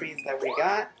the entries that we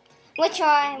got. Which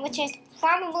is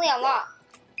probably a lot.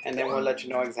 And then we'll let you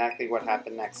know exactly what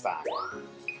happened next time.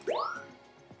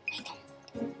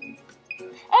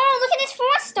 Oh, look at this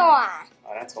 4-star.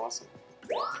 Oh, that's awesome.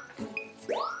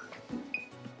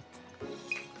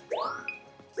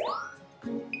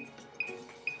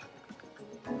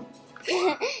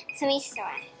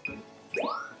 3-star.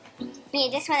 Yeah,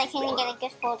 this one I can't get a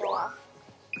good photo of.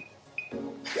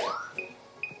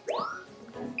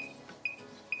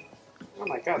 Oh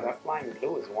my god, that flying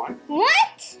blue is one.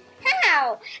 What?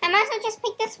 How? I might as well just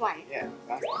pick this one. Yeah,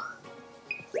 exactly.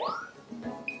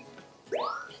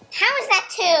 How is that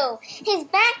 2? His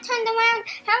back turned around.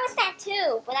 How is that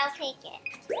 2? But I'll take it.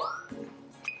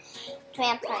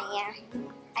 Vampire, yeah.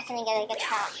 I can get a good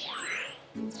shot.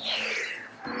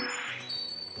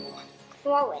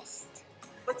 Forest.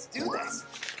 Let's do this.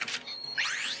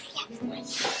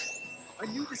 A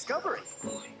new discovery.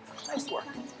 Nice work.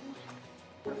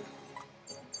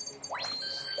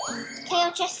 Okay,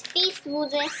 I'll just speed through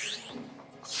this.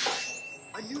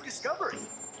 A new discovery.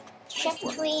 Shift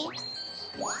tree.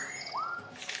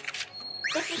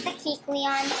 This is the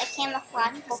Kikleon, a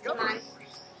camouflage Pokemon.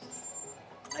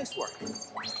 Nice work.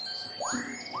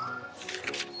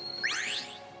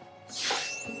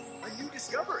 A new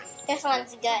discovery. This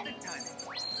one's good. Perfect timing.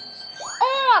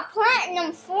 Oh, a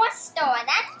platinum 4-star.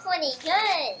 That's pretty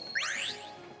good.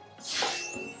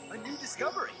 A new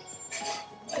discovery.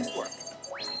 Nice work.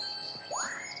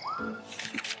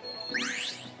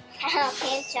 I'll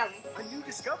pinch him. A new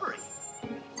discovery.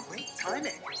 Great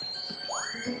timing.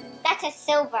 That's a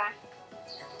silver.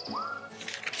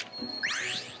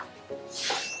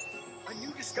 A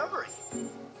new discovery.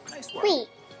 Nice work. Wait.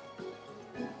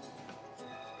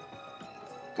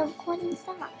 The recording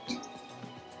stopped.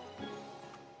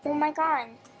 Oh my god.